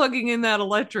 don't be plugging in that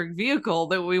electric vehicle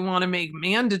that we want to make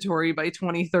mandatory by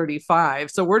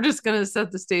 2035. So we're just going to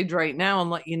set the stage right now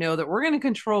and let you know that we're going to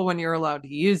control when you're allowed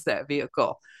to use that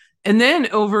vehicle. And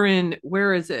then over in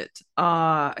where is it?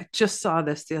 I just saw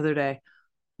this the other day.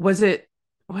 Was it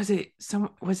was it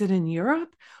in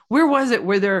Europe? Where was it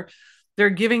where they're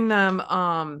giving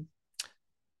them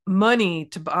money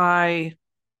to buy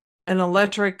an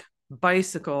electric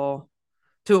bicycle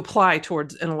to apply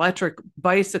towards an electric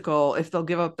bicycle if they'll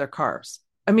give up their cars.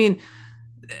 I mean,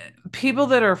 people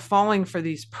that are falling for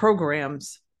these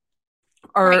programs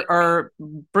Right. are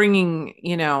bringing,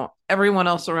 everyone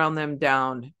else around them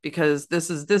down because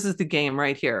this is the game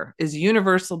right here. Is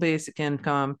universal basic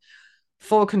income,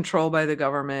 full control by the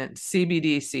government,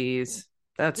 CBDCs.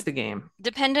 That's the game.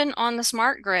 Dependent on the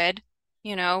smart grid,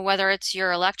 whether it's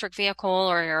your electric vehicle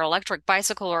or your electric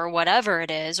bicycle or whatever it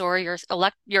is, or your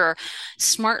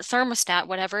smart thermostat,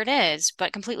 whatever it is,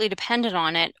 but completely dependent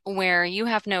on it, where you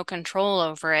have no control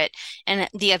over it. In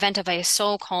the event of a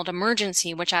so-called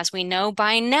emergency, which, as we know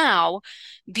by now,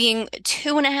 being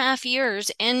 2.5 years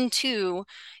into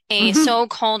a Mm-hmm.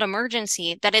 so-called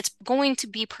emergency, that it's going to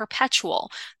be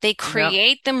perpetual. They Yep.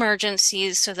 create the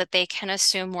emergencies so that they can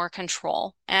assume more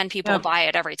control, and people Yep. buy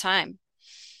it every time.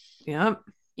 Yep.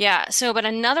 Yeah, so but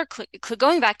another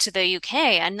going back to the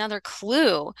UK, another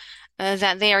clue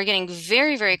that they are getting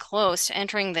very, very close to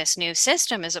entering this new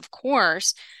system is, of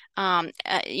course, and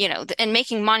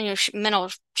making monumental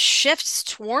shifts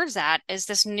towards that is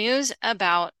this news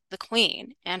about the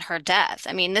Queen and her death.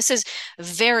 I mean, this is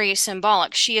very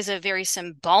symbolic. She is a very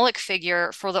symbolic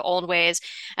figure for the old ways.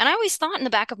 And I always thought in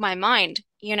the back of my mind,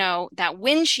 that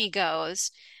when she goes,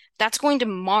 that's going to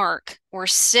mark or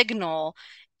signal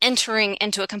entering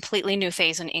into a completely new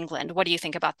phase in England. What do you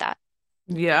think about that?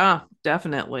 Yeah,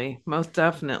 definitely. Most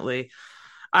definitely.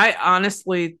 I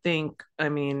honestly think, I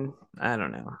mean, I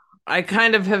don't know. I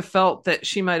kind of have felt that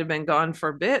she might have been gone for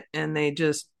a bit and they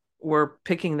just were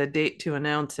picking the date to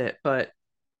announce it, but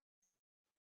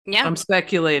Yeah. I'm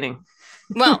speculating.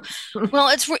 Well,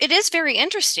 it is very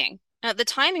interesting, the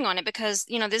timing on it, because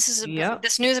Yep.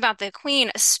 this news about the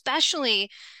Queen,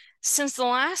 especially since the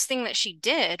last thing that she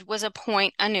did was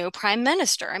appoint a new prime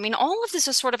minister. I mean, all of this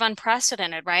is sort of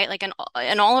unprecedented, right? Like in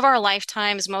all of our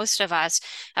lifetimes, most of us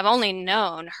have only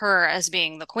known her as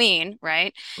being the queen,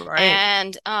 right? Right.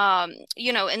 And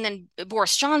and then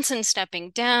Boris Johnson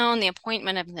stepping down, the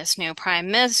appointment of this new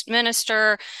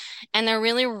minister, and they're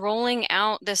really rolling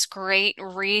out this great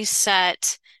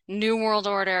reset, New World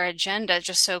Order agenda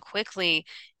just so quickly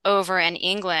over in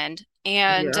England.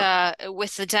 And Yeah.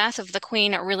 with the death of the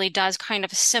Queen, it really does kind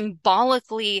of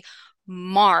symbolically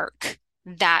mark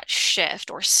that shift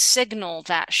or signal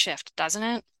that shift, doesn't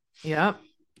it? Yep.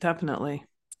 Definitely.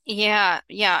 Yeah,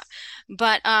 yeah.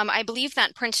 But I believe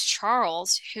that Prince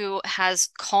Charles, who has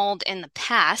called in the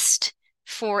past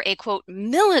for a quote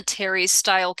military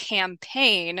style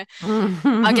campaign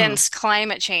against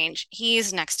climate change,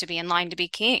 he's next to be in line to be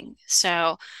king.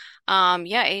 So,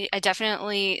 yeah, I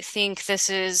definitely think this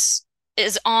is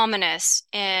ominous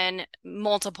in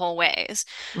multiple ways.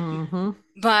 Hmm.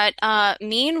 But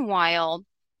meanwhile,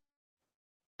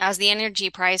 as the energy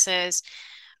prices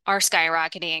are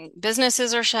skyrocketing,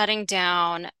 businesses are shutting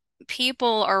down,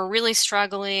 people are really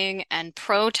struggling and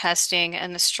protesting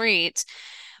in the streets.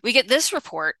 We get this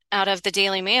report out of the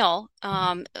Daily Mail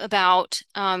about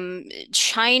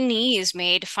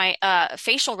Chinese-made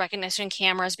facial recognition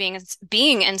cameras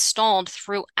being installed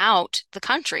throughout the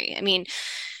country. I mean,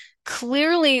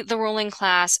 clearly the ruling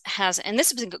class has, and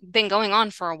this has been going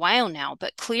on for a while now,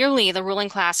 but clearly the ruling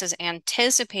class has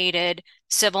anticipated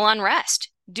civil unrest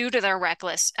due to their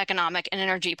reckless economic and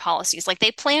energy policies. Like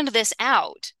they planned this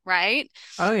out, right?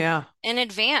 Oh yeah. In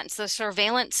advance, the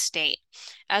surveillance state,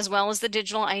 as well as the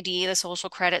digital ID, the social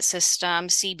credit system,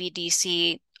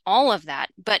 CBDC, all of that,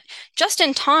 but just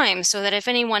in time so that if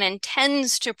anyone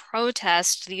intends to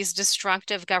protest these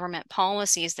destructive government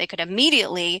policies, they could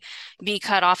immediately be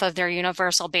cut off of their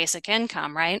universal basic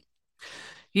income, right?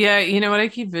 Yeah, you know what I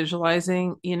keep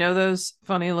visualizing? You know those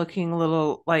funny looking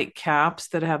little like caps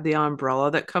that have the umbrella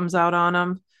that comes out on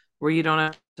them where you don't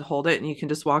have to hold it and you can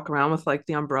just walk around with like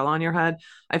the umbrella on your head.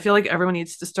 I feel like everyone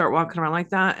needs to start walking around like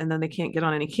that and then they can't get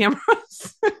on any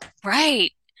cameras.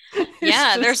 Right. It's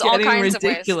Yeah, just there's all getting kinds of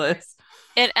ways. ridiculous.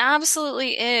 It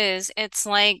absolutely is. It's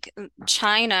like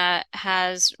China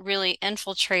has really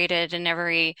infiltrated in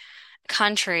every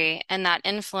country, and that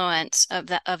influence of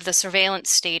the surveillance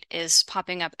state is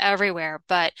popping up everywhere.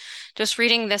 But just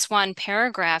reading this one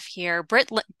paragraph here,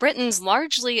 Britons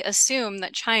largely assume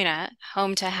that China,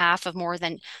 home to half of more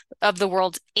than of the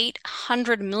world's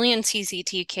 800 million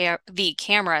CCTV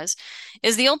cameras,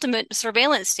 is the ultimate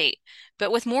surveillance state.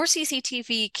 But with more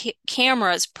CCTV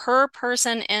cameras per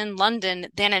person in London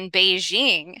than in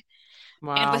Beijing,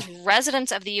 and with Wow.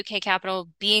 residents of the UK capital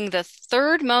being the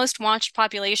third most watched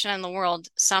population in the world,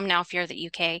 some now fear that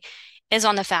UK is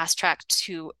on the fast track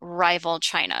to rival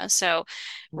China. So,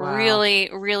 Wow.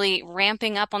 really, really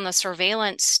ramping up on the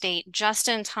surveillance state just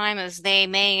in time as they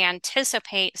may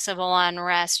anticipate civil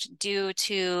unrest due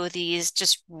to these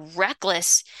just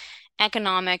reckless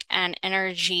economic and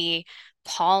energy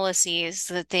policies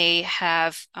that they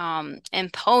have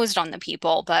imposed on the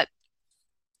people. But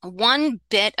one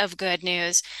bit of good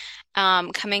news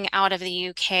coming out of the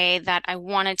UK that I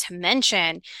wanted to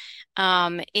mention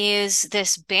is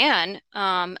this ban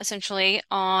essentially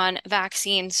on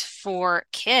vaccines for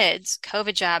kids,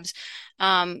 COVID jabs.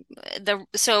 Um,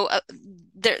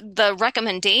 the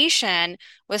recommendation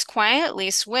was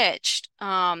quietly switched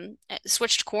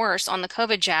course on the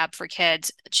COVID jab for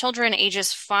kids. Children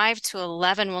ages 5 to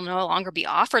 11 will no longer be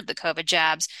offered the COVID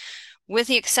jabs, with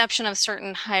the exception of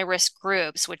certain high risk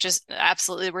groups, which is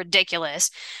absolutely ridiculous.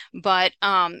 But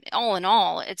all in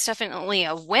all, it's definitely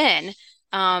a win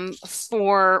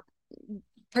for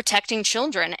protecting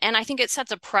children. And I think it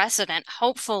sets a precedent,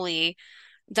 hopefully,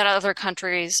 that other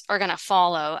countries are going to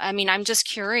follow. I mean, I'm just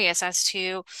curious as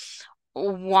to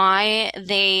why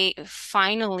they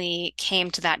finally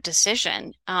came to that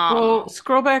decision. Well,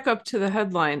 scroll back up to the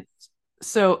headline.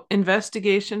 So,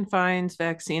 investigation finds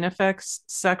vaccine affects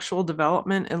sexual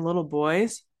development in little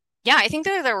boys. Yeah, I think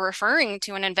that they're referring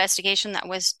to an investigation that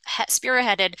was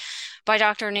spearheaded by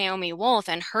Dr. Naomi Wolf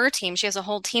and her team. She has a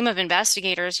whole team of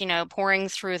investigators, pouring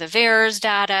through the VAERS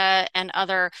data and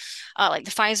other, like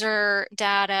the Pfizer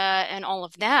data and all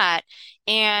of that,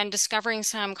 and discovering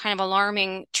some kind of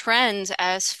alarming trends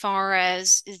as far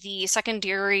as the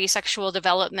secondary sexual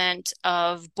development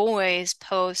of boys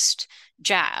post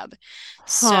jab. Huh.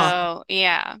 So,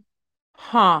 yeah.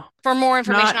 Huh. For more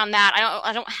information Not on that,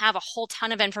 I don't have a whole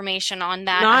ton of information on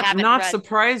that. I not haven't not read.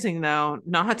 surprising though.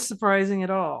 Not surprising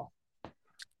at all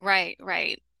Right,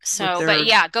 right. with So, but their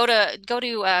yeah, go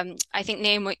to I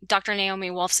think Dr.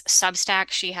 Naomi Wolf's Substack.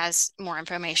 She has more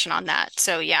information on that.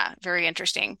 So yeah, very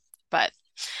interesting. But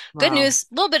good wow. news,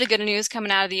 a little bit of good news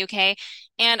coming out of the UK.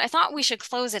 And I thought we should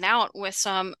close it out with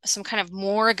some kind of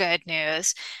more good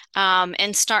news,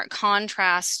 in stark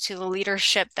contrast to the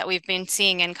leadership that we've been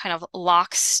seeing in kind of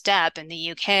lockstep in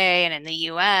the UK and in the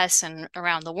US and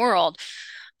around the world.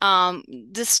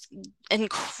 This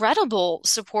incredible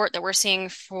support that we're seeing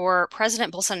for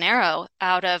President Bolsonaro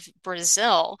out of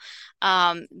Brazil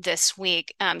this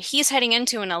week. He's heading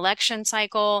into an election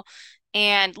cycle.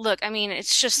 And look, I mean,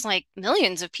 it's just like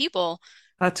millions of people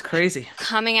That's crazy.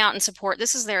 coming out in support.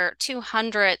 This is their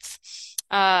 200th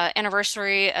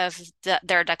anniversary of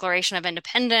their Declaration of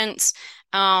Independence,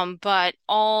 but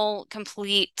all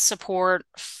complete support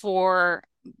for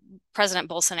President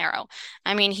Bolsonaro.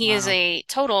 I mean, he is Wow. a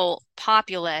total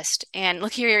populist, and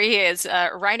look here he is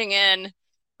riding in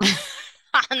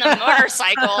on the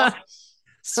motorcycle,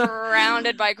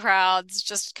 surrounded by crowds,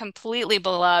 just completely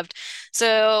beloved.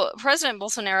 So, President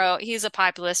Bolsonaro, he's a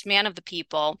populist, man of the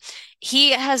people.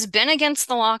 He has been against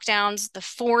the lockdowns, the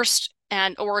forced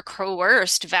and or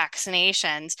coerced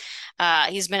vaccinations.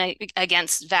 He's been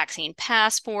against vaccine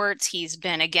passports. He's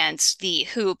been against the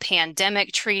WHO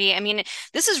pandemic treaty. I mean,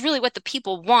 this is really what the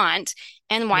people want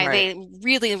and why Right. they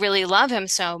really, really love him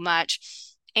so much.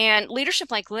 And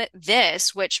leadership like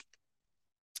this, which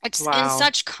it's in Wow.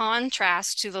 such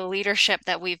contrast to the leadership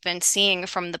that we've been seeing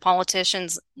from the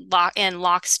politicians in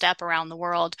lockstep around the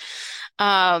world.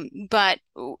 But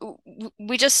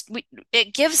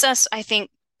it gives us, I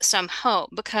think, some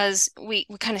hope because we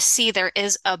kind of see there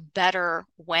is a better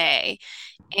way,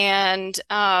 and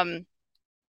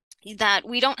that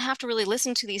we don't have to really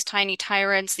listen to these tiny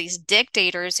tyrants, these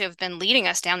dictators who have been leading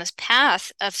us down this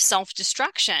path of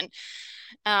self-destruction.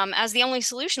 As the only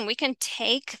solution, we can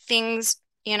take things,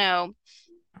 and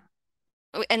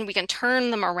we can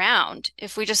turn them around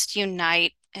if we just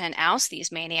unite and oust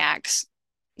these maniacs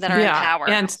that are in Yeah, power.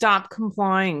 and stop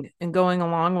complying and going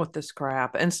along with this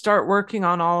crap and start working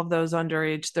on all of those under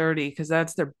age 30 because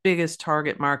that's their biggest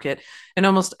target market. And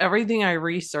almost everything I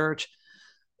research,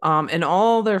 and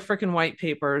all their freaking white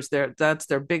papers, that's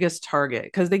their biggest target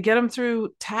because they get them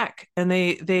through tech and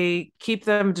they keep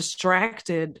them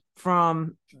distracted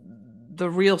from the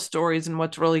real stories and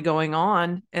what's really going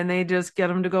on, and they just get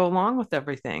them to go along with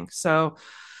everything. So,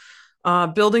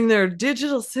 building their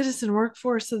digital citizen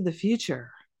workforce of the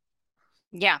future.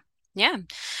 Yeah. Yeah.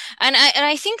 And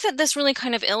I think that this really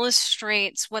kind of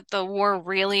illustrates what the war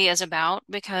really is about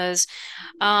because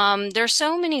there's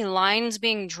so many lines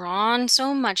being drawn,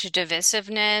 so much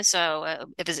divisiveness. So,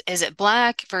 is it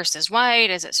black versus white?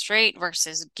 Is it straight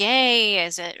versus gay?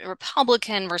 Is it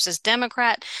Republican versus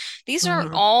Democrat? These are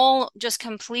Mhm. all just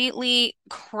completely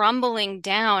crumbling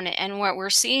down. And what we're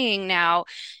seeing now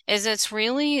is it's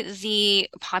really the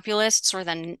populists or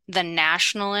the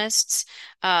nationalists,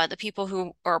 the people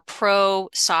who are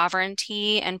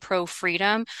pro-sovereignty and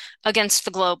pro-freedom against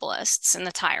the globalists and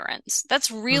the tyrants.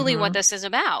 That's really what Mhm. this is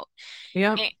about.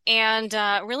 Yep. And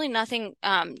really nothing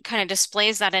kind of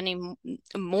displays that any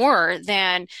more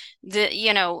than the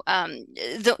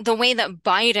way that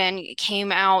Biden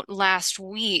came out last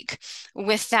week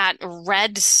with that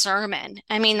red sermon.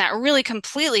 I mean, that really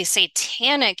completely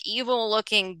satanic,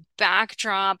 evil-looking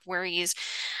backdrop where he's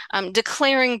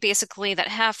declaring basically that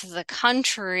half of the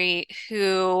country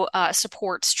who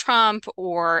supports Trump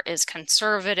or is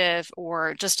conservative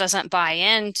or just doesn't buy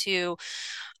into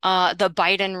the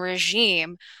Biden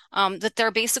regime, that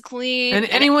they're basically And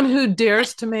anyone who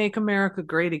dares to make America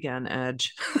great again,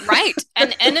 Edge. right,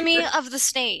 an enemy of the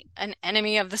state, an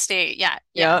enemy of the state. Yeah,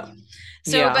 yeah. Yeah.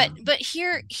 So, Yeah. but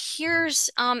here's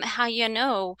how you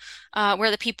know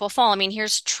where the people fall. I mean,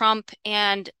 here's Trump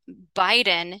and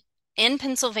Biden in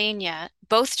Pennsylvania,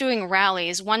 both doing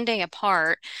rallies one day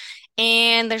apart,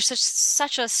 and there's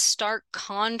such a stark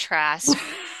contrast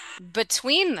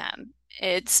between them.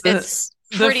 the It's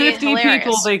the pretty 50 people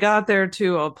hilarious. they got there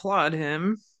to applaud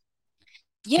him.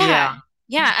 Yeah. Yeah,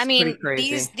 Yeah, I it's pretty mean,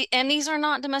 crazy. these are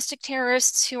not domestic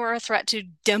terrorists who are a threat to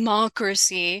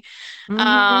democracy.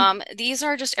 Hmm. These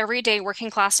are just everyday working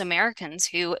class Americans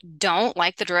who don't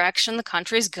like the direction the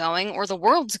country's going or the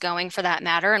world's going for that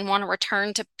matter and want to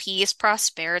return to peace,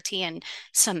 prosperity, and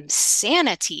some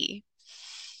sanity.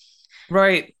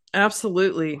 Right,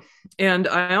 absolutely. And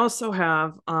I also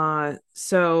have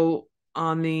so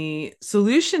on the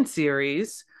solution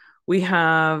series, we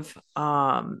have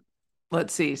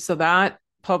let's see, so that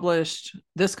published,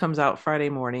 this comes out Friday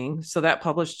morning. So that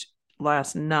published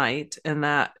last night, and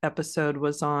that episode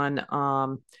was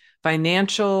on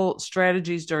financial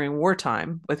strategies during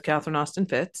wartime with Catherine Austin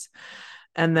Fitts.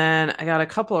 And then I got a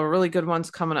couple of really good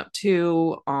ones coming up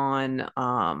too on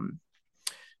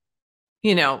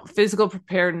physical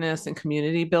preparedness and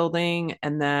community building,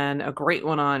 and then a great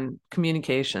one on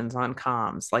communications, on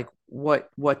comms, like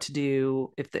what to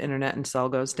do if the internet and cell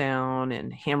goes down,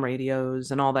 and ham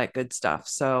radios and all that good stuff.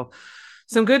 So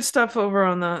some good stuff over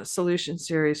on the solution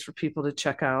series for people to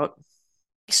check out.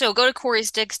 So go to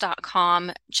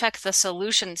corysdigs.com, check the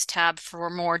solutions tab for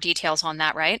more details on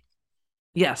that, right?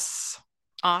 Yes.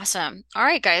 Awesome. All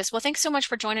right, guys. Well, thanks so much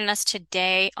for joining us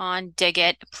today on Dig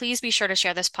It. Please be sure to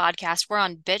share this podcast. We're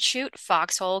on BitChute,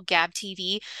 Foxhole, Gab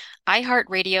TV,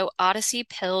 iHeartRadio, Odyssey,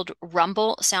 Pilled,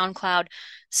 Rumble, SoundCloud,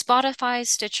 Spotify,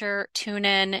 Stitcher,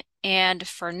 TuneIn, and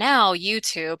for now,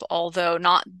 YouTube, although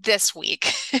not this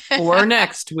week Or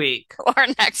next week, or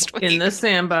next in week. the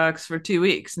sandbox for 2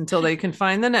 weeks until they can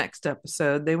find the next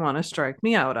episode they want to strike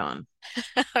me out on.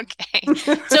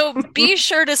 Okay. So be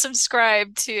sure to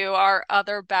subscribe to our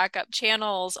other backup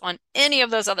channels on any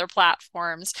of those other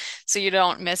platforms so you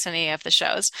don't miss any of the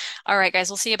shows. All right, guys,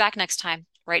 we'll see you back next time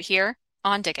right here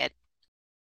on Dig It.